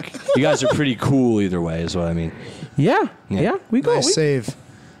 that's right. like you guys are pretty cool either way. Is what I mean. yeah, we go. Nice save.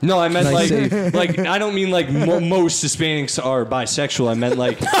 No, I meant Nice like I don't mean like most Hispanics are bisexual. I meant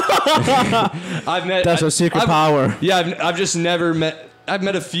like I've met. That's our secret power. Yeah, I've just never met. I've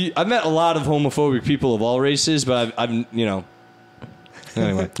met a lot of homophobic people of all races, but I've you know.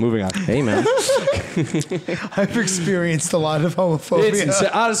 Anyway, moving on. Hey, man. I've experienced a lot of homophobia. It's insane.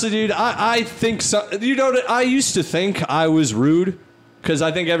 Honestly, dude, I think so. You know, I used to think I was rude because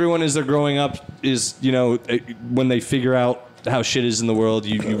I think everyone as they're growing up is, you know, when they figure out how shit is in the world,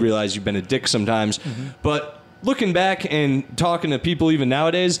 you realize you've been a dick sometimes. Mm-hmm. But looking back and talking to people even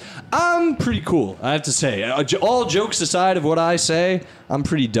nowadays, I'm pretty cool, I have to say. All jokes aside of what I say, I'm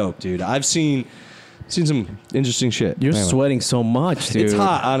pretty dope, dude. I've seen some interesting shit. You're sweating so much, dude. It's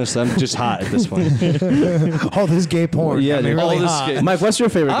hot, honestly. I'm just hot at this point. All this gay porn. Yeah, got me dude. really All this hot. gay- Mike, what's your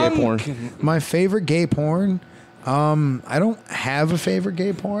favorite gay porn? My favorite gay porn. I don't have a favorite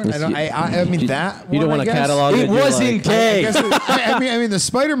gay porn. I mean that. You don't one, want I to guess. catalog It You're wasn't like, gay. I mean, the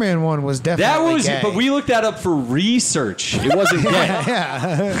Spider-Man one was definitely That was, gay. but we looked that up for research. It wasn't gay.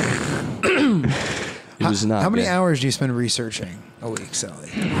 Yeah. It was not. How many gay. hours do you spend researching a week, Sally?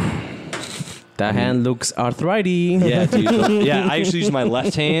 That hand looks arthritis. Yeah, dude. Yeah, I actually use my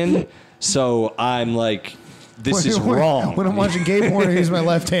left hand, so I'm like, this is wrong. When I'm watching gay porn, I use my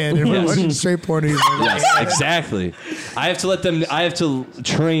left hand, and when I'm Yes. watching straight porn, I use my right Yes, hand. exactly. I have to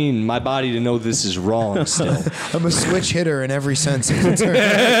train my body to know this is wrong still. I'm a switch hitter in every sense of the term.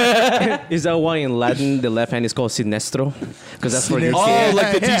 Is that why in Latin the left hand is called sinestro? Because that's where you're Oh,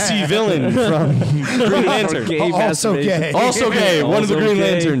 like the DC villain from Green Lantern. gay Also masturbation. gay. Also gay. One of the Also Green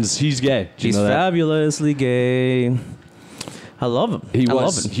gay. Lanterns. He's gay. Did you He's know that? fabulously gay. I love him. He I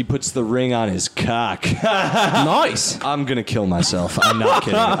was. love him. He puts the ring on his cock. Nice. I'm gonna kill myself. I'm not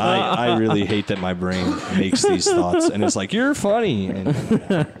kidding. I really hate that my brain makes these thoughts, and it's like you're funny.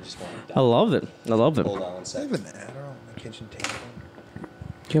 And I love it. I love it. hold on one second. Even that, on the kitchen table.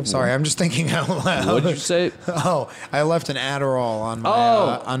 You have Sorry, I'm just thinking out loud. What'd you say? Oh, I left an Adderall on my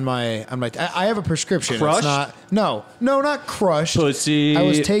on my. I have a prescription. Crushed? It's not. No, not crushed. Pussy. I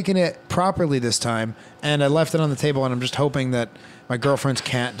was taking it properly this time, and I left it on the table, and I'm just hoping that my girlfriend's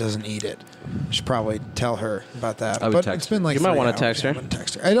cat doesn't eat it. I should probably tell her about that. I would But text it's been like You might 3 wanna hours. text her. I'm gonna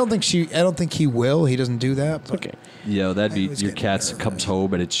text her. I don't think he will. He doesn't do that. But Okay. Yo, that'd be was your getting cat's nervous. comes home,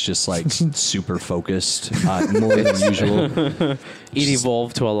 but it's just like super focused, more than usual. It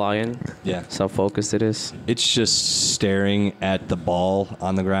evolved to a lion. Yeah, So focused it is. it's just staring at the ball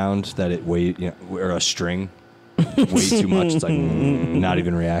on the ground that it weighed, or a string, way too much. It's like not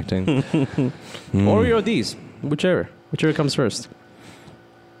even reacting. Oreo or these. Whichever comes first.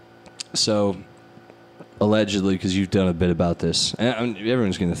 So, allegedly, because you've done a bit about this, and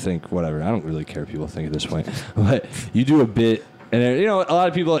everyone's going to think whatever. I don't really care if people think at this point, but you do a bit, and a lot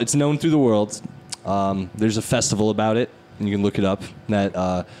of people. It's known through the world. There's a festival about it, and you can look it up.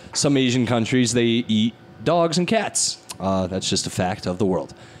 That some Asian countries they eat dogs and cats. That's just a fact of the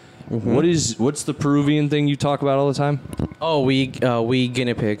world. Mm-hmm. What's the Peruvian thing you talk about all the time? Oh, we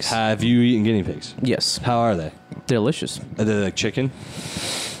guinea pigs. Have you eaten guinea pigs? Yes. How are they? Delicious. Are they like chicken?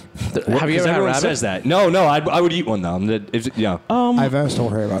 Have you ever had everyone rabbit? says that. No, I would eat one though. I've asked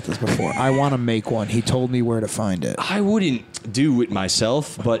Jorge about this before. I want to make one. He told me where to find it. I wouldn't do it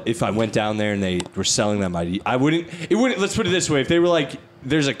myself, but if I went down there and they were selling them, I'd eat. It wouldn't. Let's put it this way: if they were like,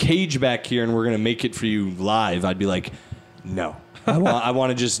 "There's a cage back here, and we're gonna make it for you live," I'd be like, "No." I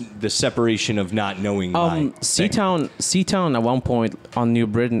want to just the separation of not knowing. Seatown at one point on New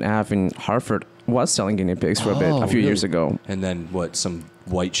Britain Ave in Hartford was selling guinea pigs for a few years ago. And then what? Some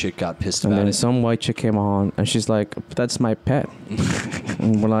white chick got pissed And about then it. some white chick came on, and she's like, "That's my pet."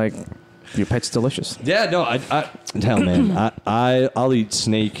 And we're like, "Your pet's delicious." Yeah, no, hell, man, I'll eat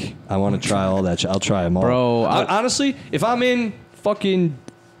snake. I want to try all that. I'll try them all. Bro, honestly, if I'm in fucking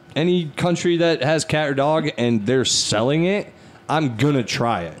any country that has cat or dog and they're selling it, I'm gonna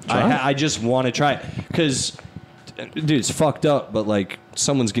try it. I just want to try it because, dude, it's fucked up. But like,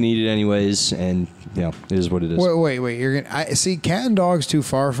 someone's gonna eat it anyways, and you know, it is what it is. Wait. You're gonna see cat and dog's too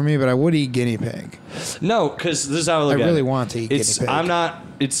far for me, but I would eat guinea pig. No, because this is how I look at it. I really want to eat guinea pig. I'm not.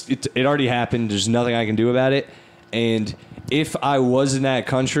 It already happened. There's nothing I can do about it. And if I was in that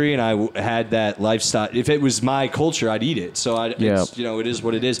country and I had that lifestyle, if it was my culture, I'd eat it. So it's, you know, it is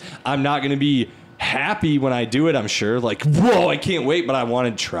what it is. I'm not going to be happy when I do it. I'm sure. Like, whoa, I can't wait, but I want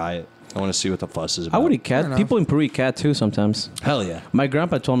to try it. I want to see what the fuss is about. I would eat cat. People in Peru eat cat too sometimes. Hell yeah. My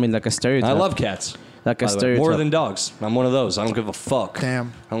grandpa told me like a stereotype. I love cats. Like a stereotype. More than dogs. I'm one of those. I don't give a fuck.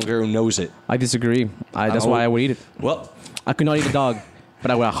 Damn. I don't care who knows it. I disagree. That's why I would eat it. Well, I could not eat a dog, but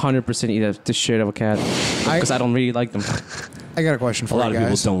I would 100% eat the shit of a cat because I don't really like them. I got a question for a you lot guys. of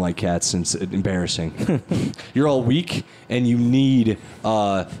people don't like cats, and it's embarrassing. You're all weak, and you need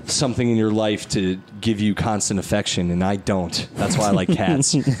something in your life to give you constant affection, and I don't. That's why I like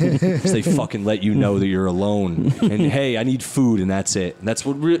cats. 'Cause they fucking let you know that you're alone. And, hey, I need food, and that's it. And that's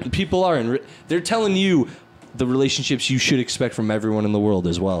what people are. And they're telling you the relationships you should expect from everyone in the world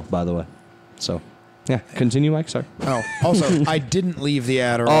as well, by the way. So, yeah. Continue, Mike. Sorry. Oh, also, I didn't leave the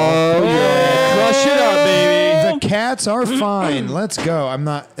Adderall. Oh, yeah. Crush it up, baby. The cats are fine. Let's go. I'm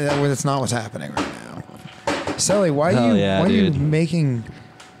not. That's not what's happening right now. Sully, why are you making?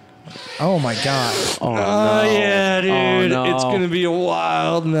 Oh my god. Oh, no. Yeah, dude. Oh, no. It's gonna be a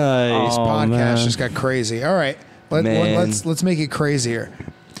wild night. This podcast just got crazy. All right, let's make it crazier.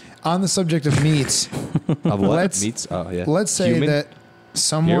 On the subject of meats, Of what? Meats? Oh, yeah. let's say Human? that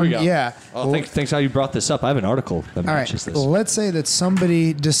someone, Here we go. yeah. Oh, thanks how you brought this up. I have an article that All matches right. this. Let's say that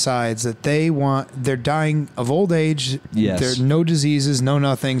somebody decides that they're dying of old age. Yes. There are no diseases, no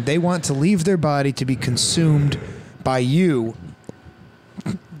nothing. They want to leave their body to be consumed by you.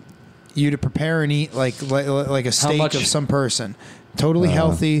 You to prepare and eat like a steak of some person. Totally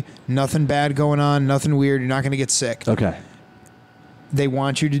healthy, nothing bad going on, nothing weird. You're not going to get sick. Okay. They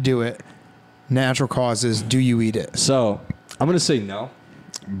want you to do it. Natural causes. Do you eat it? So, I'm going to say no.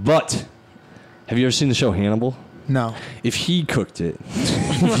 But, have you ever seen the show Hannibal? No. If he cooked it.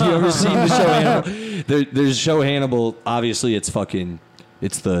 If you ever seen the show Hannibal. There's a show Hannibal. Obviously, it's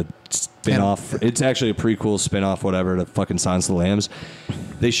the spin-off. It's actually a prequel, spin-off, whatever, to fucking Silence of the Lambs.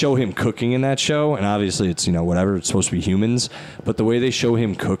 They show him cooking in that show, and obviously it's, whatever, it's supposed to be humans. But the way they show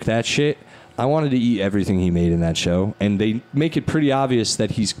him cook that shit, I wanted to eat everything he made in that show. And they make it pretty obvious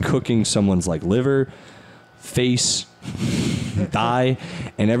that he's cooking someone's, like, liver, face, thigh.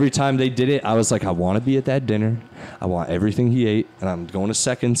 And every time they did it, I was like, I want to be at that dinner. I want everything he ate, and I'm going to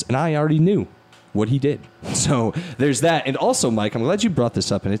seconds. And I already knew what he did. So there's that. And also, Mike, I'm glad you brought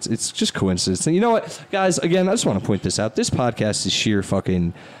this up, and it's just coincidence. And you know what, guys, again, I just want to point this out. This podcast is sheer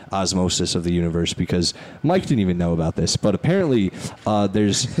fucking osmosis of the universe, because Mike didn't even know about this, but apparently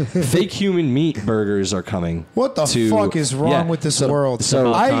there's fake human meat burgers are coming. What the fuck is wrong with this world?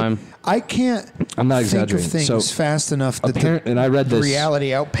 So I can't I'm not think exaggerating. of things So, fast enough that and I read this. reality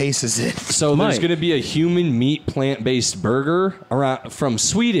outpaces it. So there's going to be a human meat plant-based burger from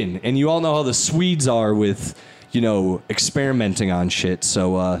Sweden, and you all know how the Swedes are with, experimenting on shit.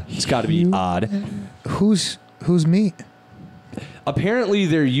 So it's got to be odd. Who's meat? Apparently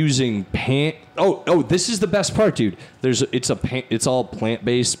they're using this is the best part, dude. It's all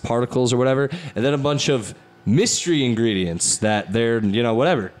plant-based particles or whatever, and then a bunch of mystery ingredients that they're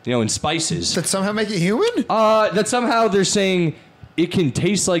in spices That somehow make it human? that somehow they're saying it can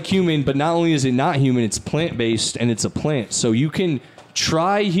taste like human, but not only is it not human, it's plant-based and it's a plant, so you can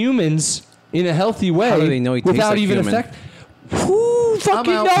try humans in a healthy way. How do they know it tastes without like even human? effect? Who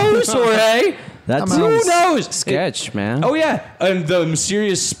fucking out. knows, Jorge? That's Who knows? sketch, man. Oh yeah, and the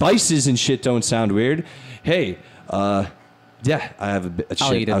mysterious spices and shit don't sound weird. Hey, yeah, I have a bit.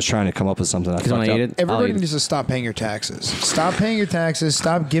 I'll eat it. I was trying to come up with something. I You want fucked to up. eat it? I'll Everybody eat it. needs to stop paying your taxes. Stop paying your taxes.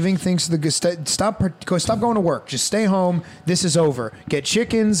 Stop giving things to the stop going to work. Just stay home. This is over. Get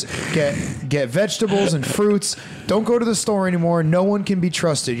chickens. Get vegetables and fruits. Don't go to the store anymore. No one can be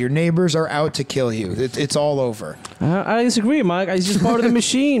trusted. Your neighbors are out to kill you. It's all over. I disagree, Mike. It's just part of the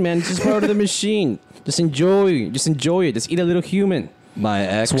machine, man. It's just part of the machine. Just enjoy it. Just eat a little human. My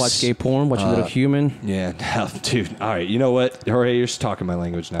ex. Just watch gay porn. Watch a little human. Yeah, dude. All right, you know what, Jorge, you're just talking my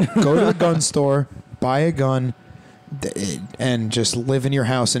language now. Go to the gun store. Buy a gun. And just live in your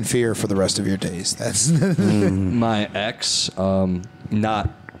house in fear for the rest of your days. That's My ex, not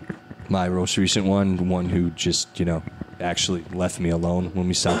my most recent one who just actually left me alone when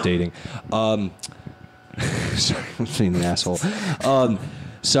we stopped dating. Sorry, I'm being an asshole.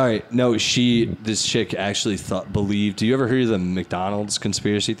 Sorry, no. This chick actually believed. Do you ever hear of the McDonald's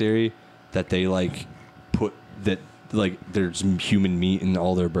conspiracy theory that they like put that like there's human meat in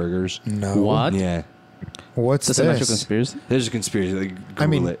all their burgers? No. What? Yeah. What's That's this? an actual conspiracy. There's a conspiracy. Like, Google I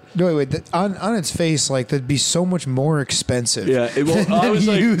mean, it. no, wait. On its face, like that'd be so much more expensive. Yeah, I than was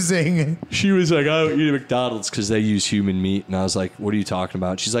like, using. she was like, I don't eat at McDonald's because they use human meat, and I was like, what are you talking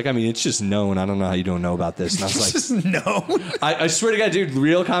about? She's like, I mean, it's just known. I don't know how you don't know about this. And I was like, Just no. I swear to God, dude,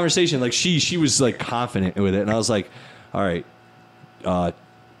 real conversation. Like she was like confident with it, and I was like, all right,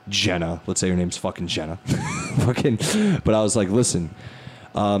 Jenna. Let's say her name's fucking Jenna. But I was like, listen,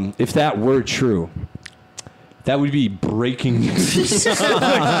 if that were true. That would be breaking news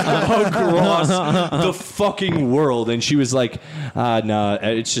across the fucking world. And she was like, no,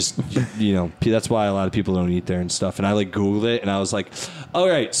 it's just, that's why a lot of people don't eat there and stuff. And I like Googled it and I was like, all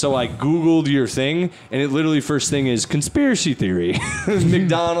right. So I Googled your thing and it literally first thing is conspiracy theory.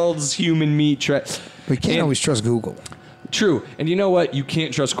 McDonald's, human meat. We can't always trust Google. True. And you know what? You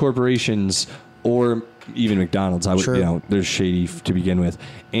can't trust corporations or even McDonald's. They're shady to begin with.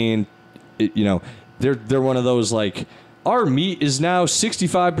 And, They're one of those like, our meat is now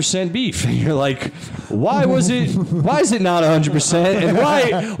 65% beef. And you're like, why is it not 100%? And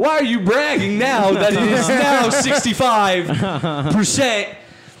why are you bragging now that it is now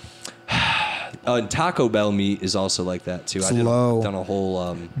 65%? Taco Bell meat is also like that too. It's I low. done a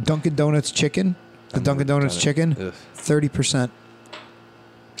whole Dunkin' Donuts chicken. The Dunkin' Donuts chicken, 30%.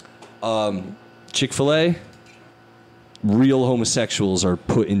 Chick-fil-A. Real homosexuals are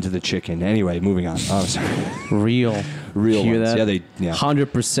put into the chicken. Anyway, moving on. Oh, sorry. Real Hear ones. that? Yeah,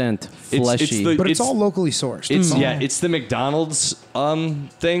 100% fleshy. But it's all locally sourced. It's the McDonald's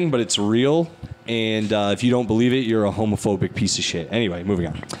thing, but it's real. And if you don't believe it, you're a homophobic piece of shit. Anyway, moving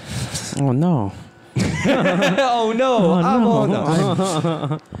on. Oh no. Oh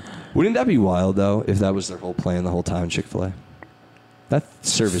no. Wouldn't that be wild though if that was their whole plan the whole time, Chick-fil-A? That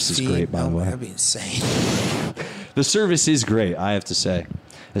service is great, by the way. That'd be insane. The service is great, I have to say.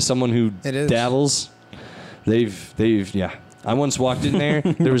 As someone who dabbles, they've I once walked in there.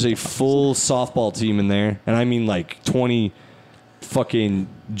 There was a full softball team in there, and I mean like 20 fucking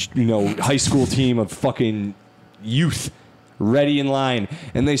high school team of fucking youth ready in line,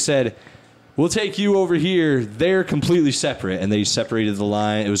 and they said, "We'll take you over here." They're completely separate, and they separated the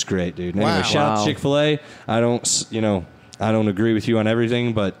line. It was great, dude. And anyway, shout out to Chick-fil-A. I don't agree with you on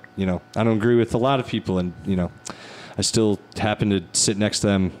everything, but I don't agree with a lot of people, and I still happen to sit next to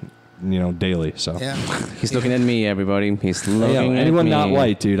them, daily. So Yeah. He's looking at me, everybody. He's looking at me. Anyone not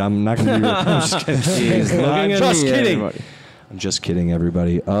white, dude. I'm not gonna be. I'm just kidding. He's looking at me, everybody. I'm just kidding,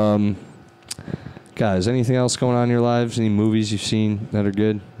 everybody. Guys, anything else going on in your lives? Any movies you've seen that are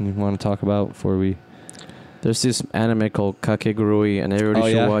good you want to talk about before we? There's this anime called Kakegurui, and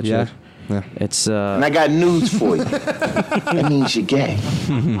everybody should watch it. Yeah. It's And I got news for you. That means you're gay.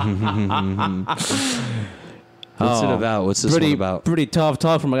 What's it about? What's this one about? Pretty tough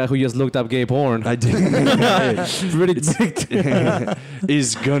talk from a guy who just looked up gay porn. I did.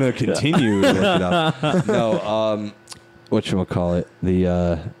 Is gonna continue to look it up. No, whatchamacallit?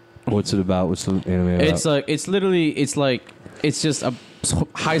 The what's it about? What's the anime about? It's just a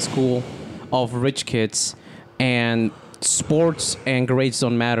high school of rich kids, and sports and grades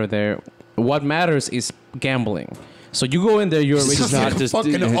don't matter there. What matters is gambling. So you go in there, you're a rich This is like a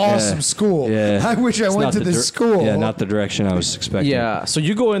fucking awesome school. Yeah. I wish I went to this school. Yeah, not the direction I was expecting. Yeah. So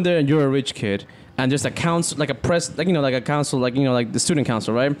you go in there and you're a rich kid, and there's a council, like a press, like a council, like the student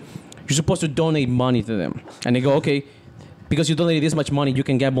council, right? You're supposed to donate money to them, and they go, okay, because you donated this much money, you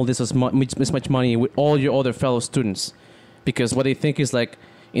can gamble this much money with all your other fellow students, because what they think is like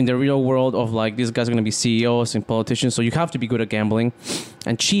in the real world of like these guys are gonna be CEOs and politicians, so you have to be good at gambling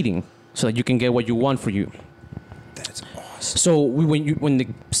and cheating so that you can get what you want for you. That's awesome. So when the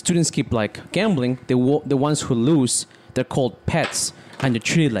students keep like gambling, the ones who lose, they're called pets, and they're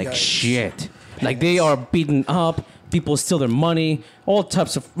treated like shit. Like they are beaten up. People steal their money. All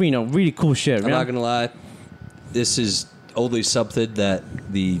types of really cool shit. I'm not gonna lie. This is only something that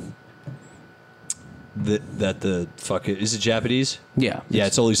the fuck it is it Japanese? Yeah. Yeah,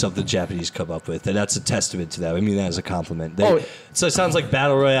 it's only something Japanese come up with, and that's a testament to that. I mean that as a compliment. So it sounds like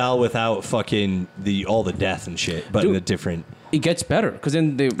Battle Royale without fucking all the death and shit, but in a different. It gets better because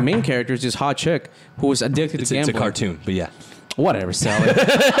then the main character is this hot chick who is addicted to gambling. It's a cartoon, but yeah. Whatever, Sally.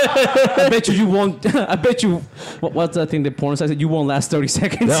 I bet you won't. I bet you. What's that thing? The porn site said you won't last 30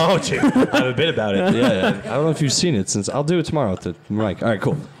 seconds. No, dude. I have a bit about it. Yeah. I don't know if you've seen it since. I'll do it tomorrow with the mic. All right,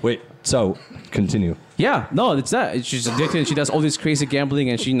 cool. Wait. So continue. Yeah, no, it's that. She's addicted and she does all this crazy gambling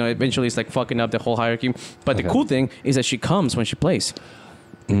and she eventually is like fucking up the whole hierarchy. But the cool thing is that she comes when she plays.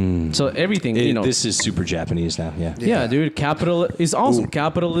 So everything, This is super Japanese now. Yeah. Yeah, dude. Capital is awesome.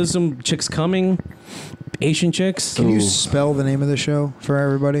 Capitalism, chicks coming, Asian chicks. Can you spell the name of the show for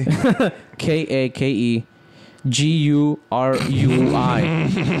everybody? KAKEGURUI.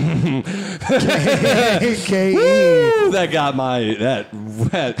 K-E. Woo, that got that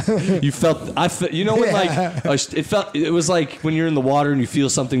you felt when like it was like when you're in the water and you feel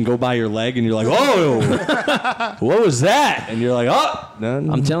something go by your leg and you're like, oh, what was that? And you're like, oh, no,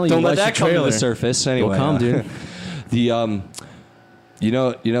 I'm telling you, don't let watch that the come to trailer. the surface anyway. It'll come, dude. The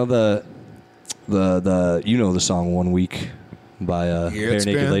the song 1 Week by Bare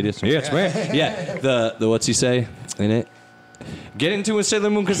Naked Ladies. Yeah, it's man. Yeah, the what's he say in it? Get into a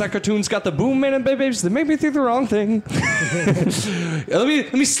Sailor Moon because that cartoon's got the boom man and babes that make me think the wrong thing. let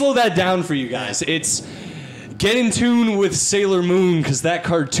me slow that down for you guys. It's get in tune with Sailor Moon because that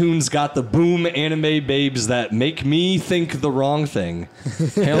cartoon's got the boom anime babes that make me think the wrong thing.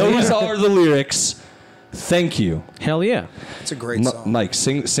 Those are the lyrics. Thank you. Hell yeah. It's a great song. Mike,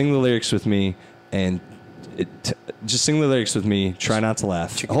 sing the lyrics with me and just sing the lyrics with me. Try not to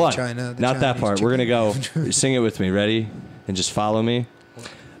laugh. Chicken Hold on. China, Not that Chinese part. chicken. We're going to go. Sing it with me. Ready? And just follow me.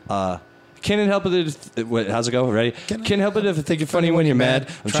 Can't help it how's it go? Ready? Can't help it if I think you're funny when you're mad.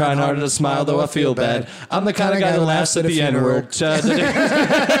 I'm trying harder to smile, though I feel bad. I'm the kind of guy who laughs at the N-word. Sorry.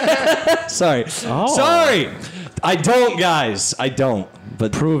 Oh. Sorry. I don't, guys. I don't.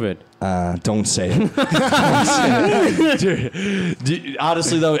 But Prove it. don't say it. Dude,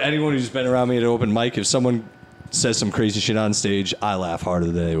 honestly, though, anyone who's been around me at an open mic, if someone says some crazy shit on stage, I laugh harder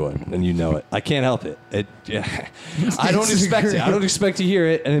than anyone, and you know it. I can't help it. I don't expect it. I don't expect to hear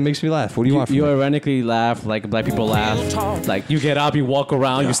it, and it makes me laugh. What do you want from You me? ironically laugh like black people laugh. Like you get up, you walk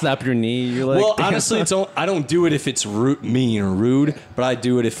around, you slap your knee. You're like, Well, honestly, I don't do it if it's mean or rude, but I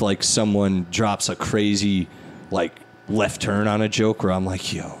do it if like someone drops a crazy like left turn on a joke where I'm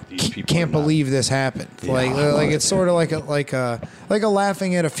like, yo, these people Can't are not- believe this happened. Yeah. Like it's sort of like a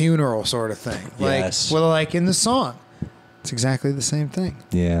laughing at a funeral sort of thing. Like Yes. well, like in the song, it's exactly the same thing.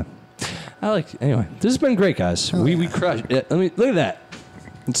 Yeah. Anyway, this has been great, guys. We crushed. Let me look at that.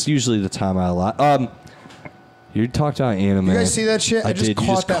 It's usually the time I lot. You talked about anime. You guys see that shit? I just did. You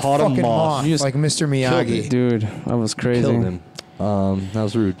caught just that caught a fucking moth. moth, You just like Mr. Miyagi. dude, that was crazy. killed him. That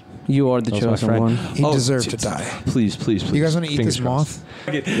was rude. You are the That was my chosen friend. one. He deserved to die. Please. You guys want to eat Fingers this crossed.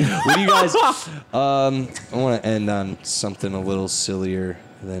 moth? What do you guys? I want to end on something a little sillier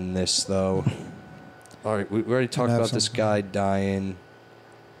than this, though. All right, we already talked have about this something. guy dying.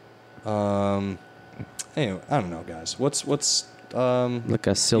 Anyway, I don't know, guys. What's Like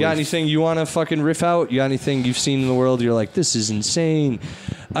a silly. you got anything you want to fucking riff out? You got anything you've seen in the world? You're like, this is insane.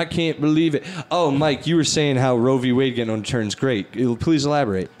 I can't believe it. Oh, Mike, you were saying how Roe v. Wade getting overturned is great. Please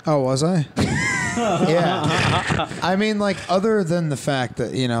elaborate. Oh, was I? Yeah. I mean, like, other than the fact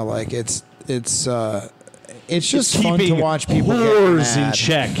that like it's just fun to watch people get whores in mad.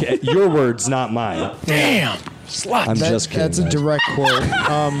 check. Your words, not mine. Damn. Slut. I'm just kidding. That's a guys. direct quote.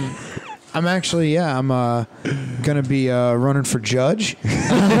 I'm actually, I'm gonna be running for judge.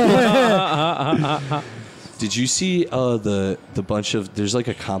 Did you see the bunch of there's like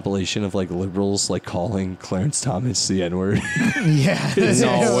a compilation of like liberals like calling Clarence Thomas the N-word? Yeah.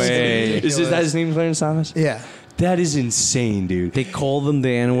 No way. Is that his name, Clarence Thomas? Yeah. That is insane, dude. They call them the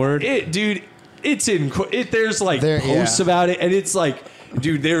N-word. Dude, it's there's like There- posts yeah. about it, and it's like,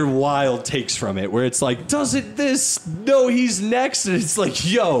 dude, they're wild takes from it where it's like, doesn't this? No, he's next, and it's like,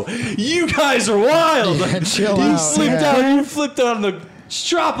 yo, you guys are wild. Yeah, Like, chill you out. slipped Yeah. out. You flipped out on the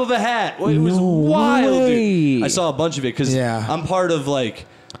strap of a hat. It was No wild, way. dude. I saw a bunch of it because Yeah. I'm part of like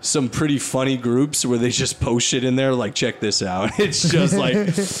some pretty funny groups where they just post shit in there like, check this out. It's just like,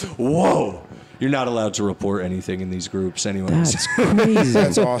 whoa. You're not allowed to report anything in these groups anyways. That's crazy.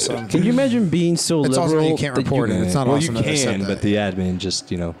 That's awesome. Can you imagine being so It's liberal? awesome that you can't that report it. It's not well, awesome you that I said can, that. but the admin just,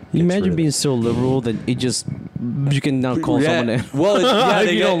 You gets imagine rid of being it. so liberal that it just you can now call someone in. Well, yeah, If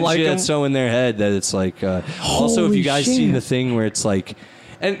they you get don't like shit them. so in their head that it's like. Also, if Holy you guys shit. seen the thing where it's like,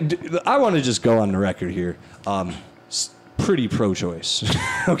 and I want to just go on the record here. Pretty pro-choice.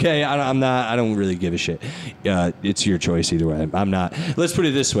 Okay, I'm not. I don't really give a shit. It's your choice either way. I'm not. Let's put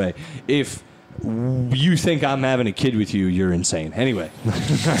it this way: if you think I'm having a kid with you, you're insane. Anyway,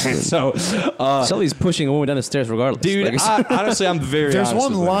 so Sully's pushing a woman down the stairs regardless. dude, Like, honestly, I'm very. There's honest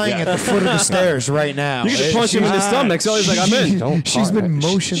one with women. lying Yeah. at the foot of the stairs right now. you can punch him in the stomach. Sully's like, I'm in. Don't She's talk- been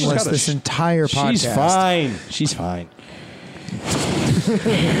she's motionless got a this entire podcast. She's fine. She's fine.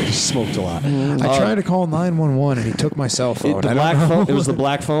 She smoked a lot. I tried to call 911 and he took my cell phone. The I don't black know. phone. It was the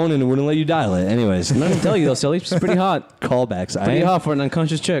black phone, and it wouldn't let you dial it. Anyways, I'm not gonna tell you though, Sully. She's pretty hot. callbacks. Pretty hot for an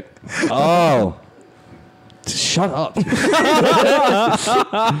unconscious chick. Oh, Shut up.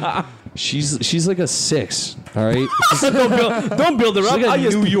 She's like a 6. All right. Don't build her She's up. like a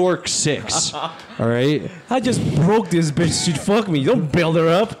New York 6. All right. I just broke this bitch. She'd fuck me. Don't build her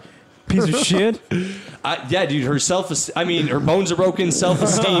up. Piece of shit. Yeah, dude. Her her bones are broken.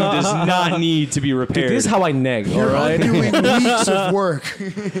 Self-esteem does not need to be repaired. Dude, this is how I neg. All You're right. doing weeks of work.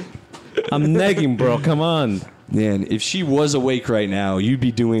 I'm negging, bro. Come on. Man, if she was awake right now, you'd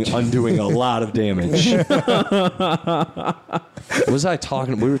be undoing a lot of damage. What was I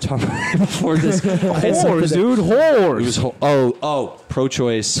talking? We were talking before this. Whores, dude. Whores. It was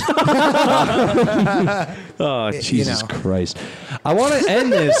pro-choice. Oh, Jesus Christ! I want to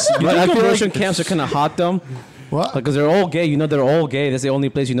end this. You think conversion camps are kind of hot, though? What? Because they're all gay. You know they're all gay. That's the only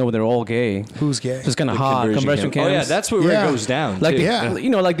place you know where they're all gay. Who's gay? So it's kind of hot. Conversion camps. Oh yeah, that's where it goes down. Like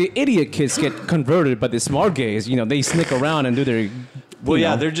too. like the idiot kids get converted, but the smart gays, they sneak around and do their. Well,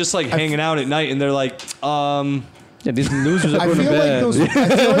 yeah, they're just like hanging out at night, and they're like, Yeah, these losers are I going to feel like bed. those. I feel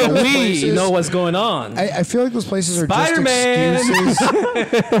like those We places, know what's going on. I feel like those places are Spider-Man! just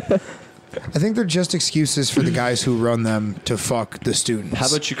excuses. I think they're just excuses for the guys who run them to fuck the students. how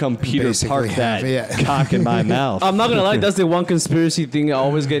about you come Peter Basically Park have- that yeah. cock in my mouth? I'm not gonna lie. That's the one conspiracy thing I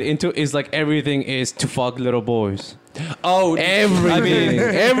always get into. Is like everything is to fuck little boys. Oh, Everything,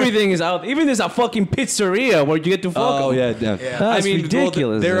 everything is out. Even there's a fucking pizzeria where you get to fuck. Oh them. yeah. That's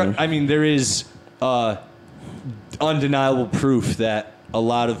ridiculous. There is undeniable proof that a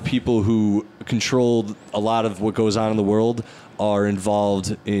lot of people who controlled a lot of what goes on in the world are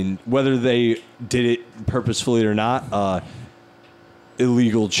involved in, whether they did it purposefully or not,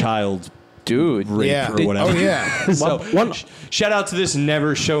 illegal child Dude. rape or whatever. Oh yeah. So, shout out to this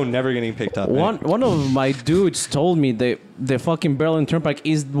never getting picked up. man. One of my dudes told me that the fucking Berlin Turnpike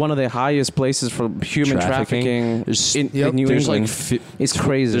is one of the highest places for human trafficking There's- in New There's England. like It's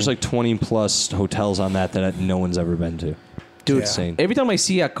crazy. There's like 20 plus hotels on that no one's ever been to. Dude, insane. Every time I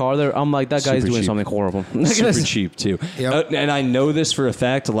see a car there, I'm like, that guy's Super doing cheap. something horrible. Super cheap too. Yep. And I know this for a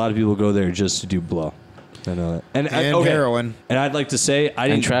fact. A lot of people go there just to do blow. I know that. And heroin. And I'd like to say I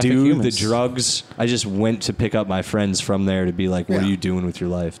didn't traffic do humans. the drugs. I just went to pick up my friends from there to be like, what Yeah. are you doing with your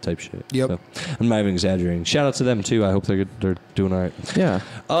life type shit. Yep. So, I'm not even exaggerating. Shout out to them too. I hope they're doing all right. Yeah.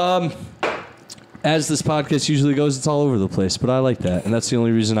 As this podcast usually goes, it's all over the place, but I like that, and that's the only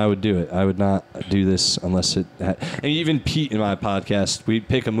reason I would do it. I would not do this unless it had... And even Pete in my podcast, we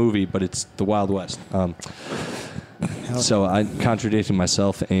pick a movie, but it's the Wild West. So I'm contradicting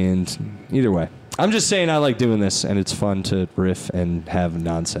myself, and either way. I'm just saying I like doing this, and it's fun to riff and have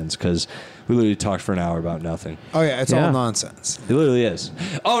nonsense, because we literally talked for an hour about nothing. Oh yeah, it's Yeah. all nonsense. It literally is.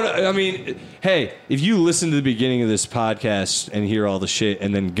 Oh, no, I mean, hey, if you listen to the beginning of this podcast and hear all the shit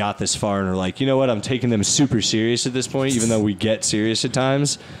and then got this far and are like, you know what, I'm taking them super serious at this point, even though we get serious at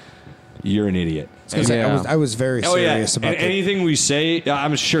times, you're an idiot. I was, gonna say, Yeah. I was very serious about and that. anything we say,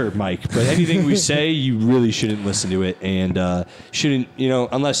 I'm sure, Mike, but anything we say, you really shouldn't listen to it and shouldn't,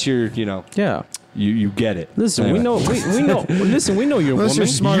 unless you're, Yeah. you get it. Listen, Anyway. we know. Listen, we know you're a Unless woman. you're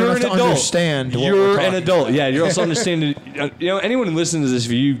smart You're enough an to adult. understand. what You're we're an talking adult. Yeah, you're also understanding. Anyone who listens to this,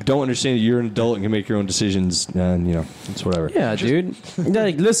 if you don't understand that you're an adult and can make your own decisions, it's whatever. Yeah, dude.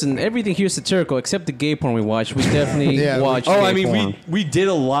 Like, listen, everything here is satirical except the gay porn we watch. We definitely Yeah, we- watch. Oh, gay I mean, porn. we did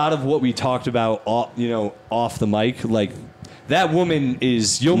a lot of what we talked about, off the mic. Like that woman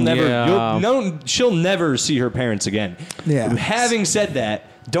is she'll never see her parents again. Yeah. Having said that,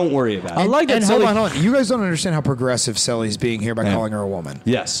 don't worry about I it. like that. And Sally- hold on. You guys don't understand how progressive Sally's being here by Yeah. calling her a woman.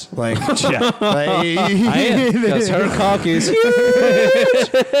 Yes. Like, Yeah. like I am, because her cock is huge.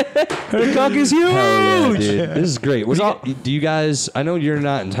 Her cock is huge. Hell yeah, dude. This is great. Do you guys? I know you're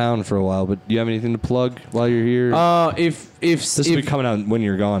not in town for a while, but do you have anything to plug while you're here? If this will be coming out when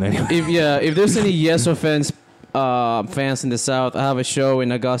you're gone anyway. if there's any Yes Offense fans in the South, I have a show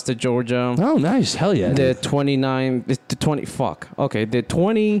in Augusta, Georgia. Oh, nice. Hell yeah. The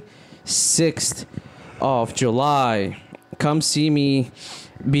 26th of July. Come see me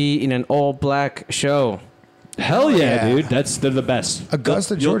be in an all-black show. Hell yeah, Yeah. dude. They're the best.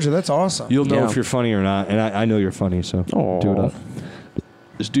 Augusta, Georgia. That's awesome. You'll know Yeah. if you're funny or not, and I know you're funny, so Aw. do it up.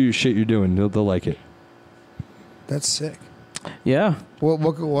 Just do your shit you're doing. They'll like it. That's sick. Yeah.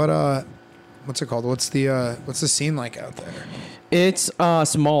 What's it called? What's the scene like out there? It's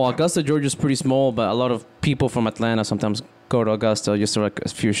small. Augusta, Georgia's pretty small, but a lot of people from Atlanta sometimes go to Augusta just to like a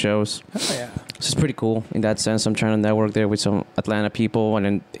few shows. Oh yeah. So it's pretty cool in that sense. I'm trying to network there with some Atlanta people, and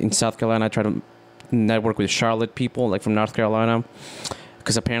then in South Carolina, I try to network with Charlotte people, like from North Carolina,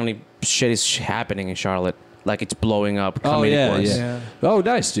 because apparently shit is happening in Charlotte. Like it's blowing up. Oh yeah, comedy-wise. Yeah. Oh,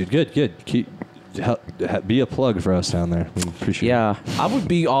 nice, dude. Good. be a plug for us down there. We appreciate it. Yeah, I would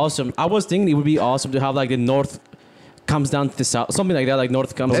be awesome. I was thinking it would be awesome to have like the North comes down to the South, something like that. Like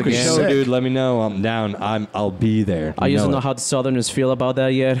North comes That'd be again. Show, sick. dude. Let me know. I'm down. I'll be there. I You just don't it. know how the Southerners feel about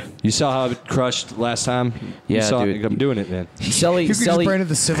that yet. You saw how it crushed last time? Yeah, you saw dude. I'm doing it, man. Sally, You could just Sally, brand it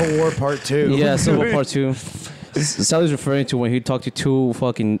the Civil War Part 2. yeah, Civil War 2. Sally's referring to when he talked to two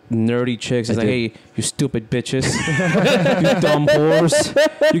fucking nerdy chicks. He's I like, did. hey, you stupid bitches. You dumb whores.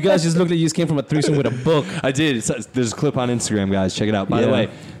 You guys just look like you just came from a threesome with a book. I did. There's a clip on Instagram, guys. Check it out. By the Yeah. way,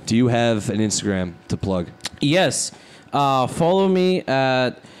 do you have an Instagram to plug? Yes. Follow me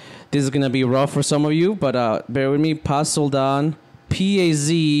at, this is going to be rough for some of you, but bear with me, Saldon,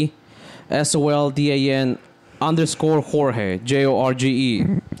 PAZSOLDAN _ Jorge,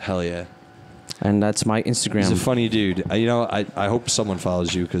 JORGE. Hell yeah. And that's my Instagram. He's a funny dude. I hope someone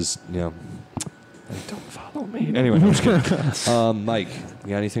follows you because, don't follow me. Anyway, I'm just kidding. Mike, you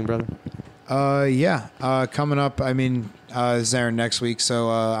got anything, brother? Yeah. Coming up, is there next week. So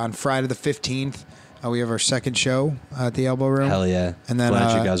on Friday the 15th, we have our second show at the Elbow Room. Hell yeah. And then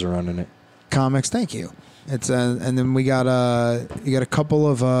Glad you guys are running it. comics. Thank you. It's and then we got a couple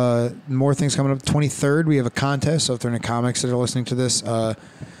of more things coming up. 23rd, we have a contest. So if they're into comics that are listening to this,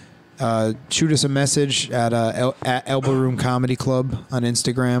 shoot us a message at Elbow Room Comedy Club on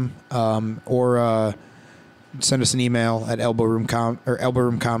Instagram, or send us an email at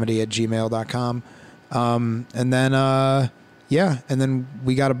elbowroomcomedy@gmail.com. And then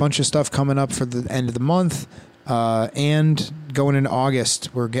we got a bunch of stuff coming up for the end of the month, and going into August,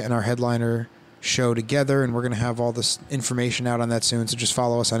 we're getting our headliner show together, and we're going to have all this information out on that soon. So just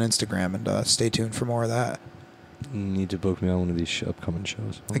follow us on Instagram and stay tuned for more of that. You need to book me on one of these upcoming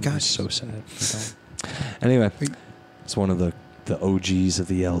shows. I got you. So sad. Anyway, it's one of the OGs of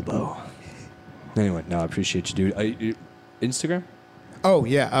the Elbow. Anyway, no, I appreciate you, dude. Instagram? Oh,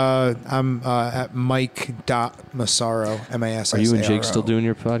 yeah. I'm at Mike.Massaro, Massaro. Are you and Jake still doing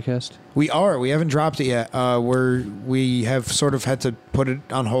your podcast? We are. We haven't dropped it yet. We have sort of had to put it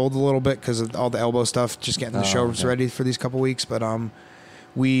on hold a little bit because of all the Elbow stuff, just getting the shows ready for these couple weeks. But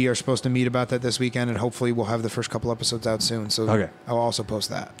we are supposed to meet about that this weekend, and hopefully we'll have the first couple episodes out soon. So I'll also post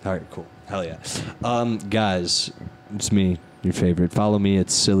that. All right, cool. Hell yeah. Guys, it's me, your favorite. Follow me at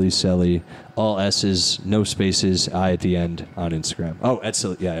Silly Selly. All S's, no spaces, I at the end on Instagram. Oh, at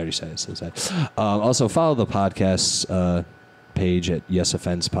Silly. Yeah, I already said it. Silly Selly. Also, follow the podcast page at Yes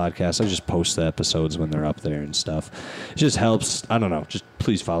Offense Podcast. I just post the episodes when they're up there and stuff. It just helps. I don't know. Just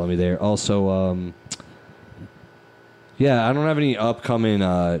please follow me there. Also, yeah, I don't have any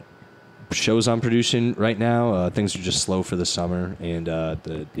upcoming shows I'm producing right now. Things are just slow for the summer, and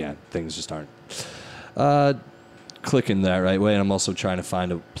things just aren't clicking that right way. And I'm also trying to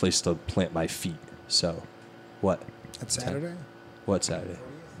find a place to plant my feet. So, what? That's Saturday? What Saturday?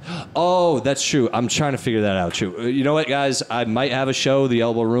 Oh, that's true. I'm trying to figure that out. True. You know what, guys? I might have a show, The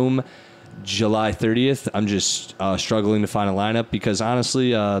Elbow Room, July 30th. I'm just struggling to find a lineup because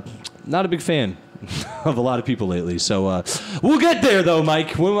honestly, not a big fan of a lot of people lately. So we'll get there, though,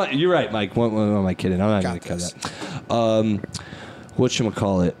 Mike. You're right, Mike. When am I kidding? I'm not going to cut that.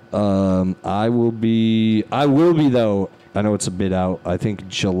 Whatchamacallit? I will be, though. I know it's a bit out. I think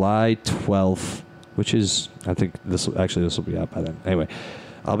July 12th, which is, I think this will be out by then. Anyway,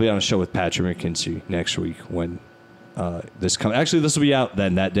 I'll be on a show with Patrick McKinsey next week when this comes. Actually, this will be out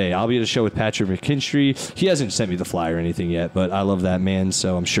then that day. I'll be at a show with Patrick McKinstry. He hasn't sent me the flyer or anything yet, but I love that man,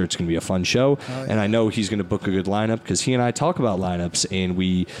 so I'm sure it's going to be a fun show. Oh, yeah. And I know he's going to book a good lineup because he and I talk about lineups and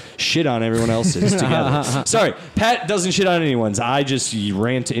we shit on everyone else's together. Sorry, Pat doesn't shit on anyone's. I just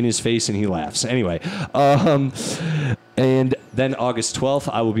rant in his face and he laughs. Anyway, and then August 12th,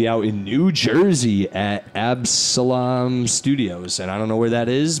 I will be out in New Jersey at Absalom Studios. And I don't know where that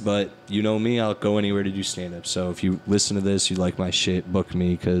is, but you know me, I'll go anywhere to do stand-up. So if you listen to this, you like my shit, book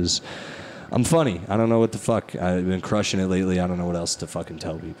me because I'm funny. I don't know what the fuck. I've been crushing it lately. I don't know what else to fucking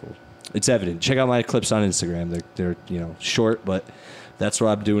tell people. It's evident. Check out my clips on Instagram. They're short, but that's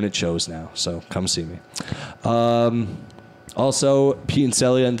where I'm doing at shows now. So come see me. Also, Pete and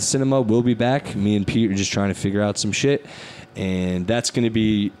Celia in the cinema will be back. Me and Pete are just trying to figure out some shit. And that's going to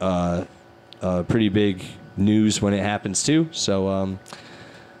be pretty big news when it happens, too. So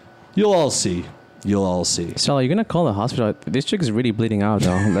you'll all see. So you're going to call the hospital. This chick is really bleeding out,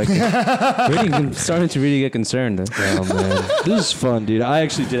 though. Like, really starting to really get concerned. Oh, man. This is fun, dude. I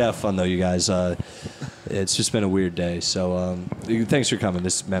actually did have fun, though, you guys. It's just been a weird day. So thanks for coming.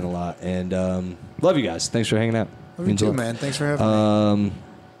 This meant a lot. And love you guys. Thanks for hanging out. Love you too, man. Thanks for having me.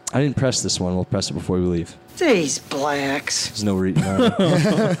 I didn't press this one. We'll press it before we leave. These blacks. There's no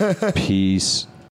reason. Peace.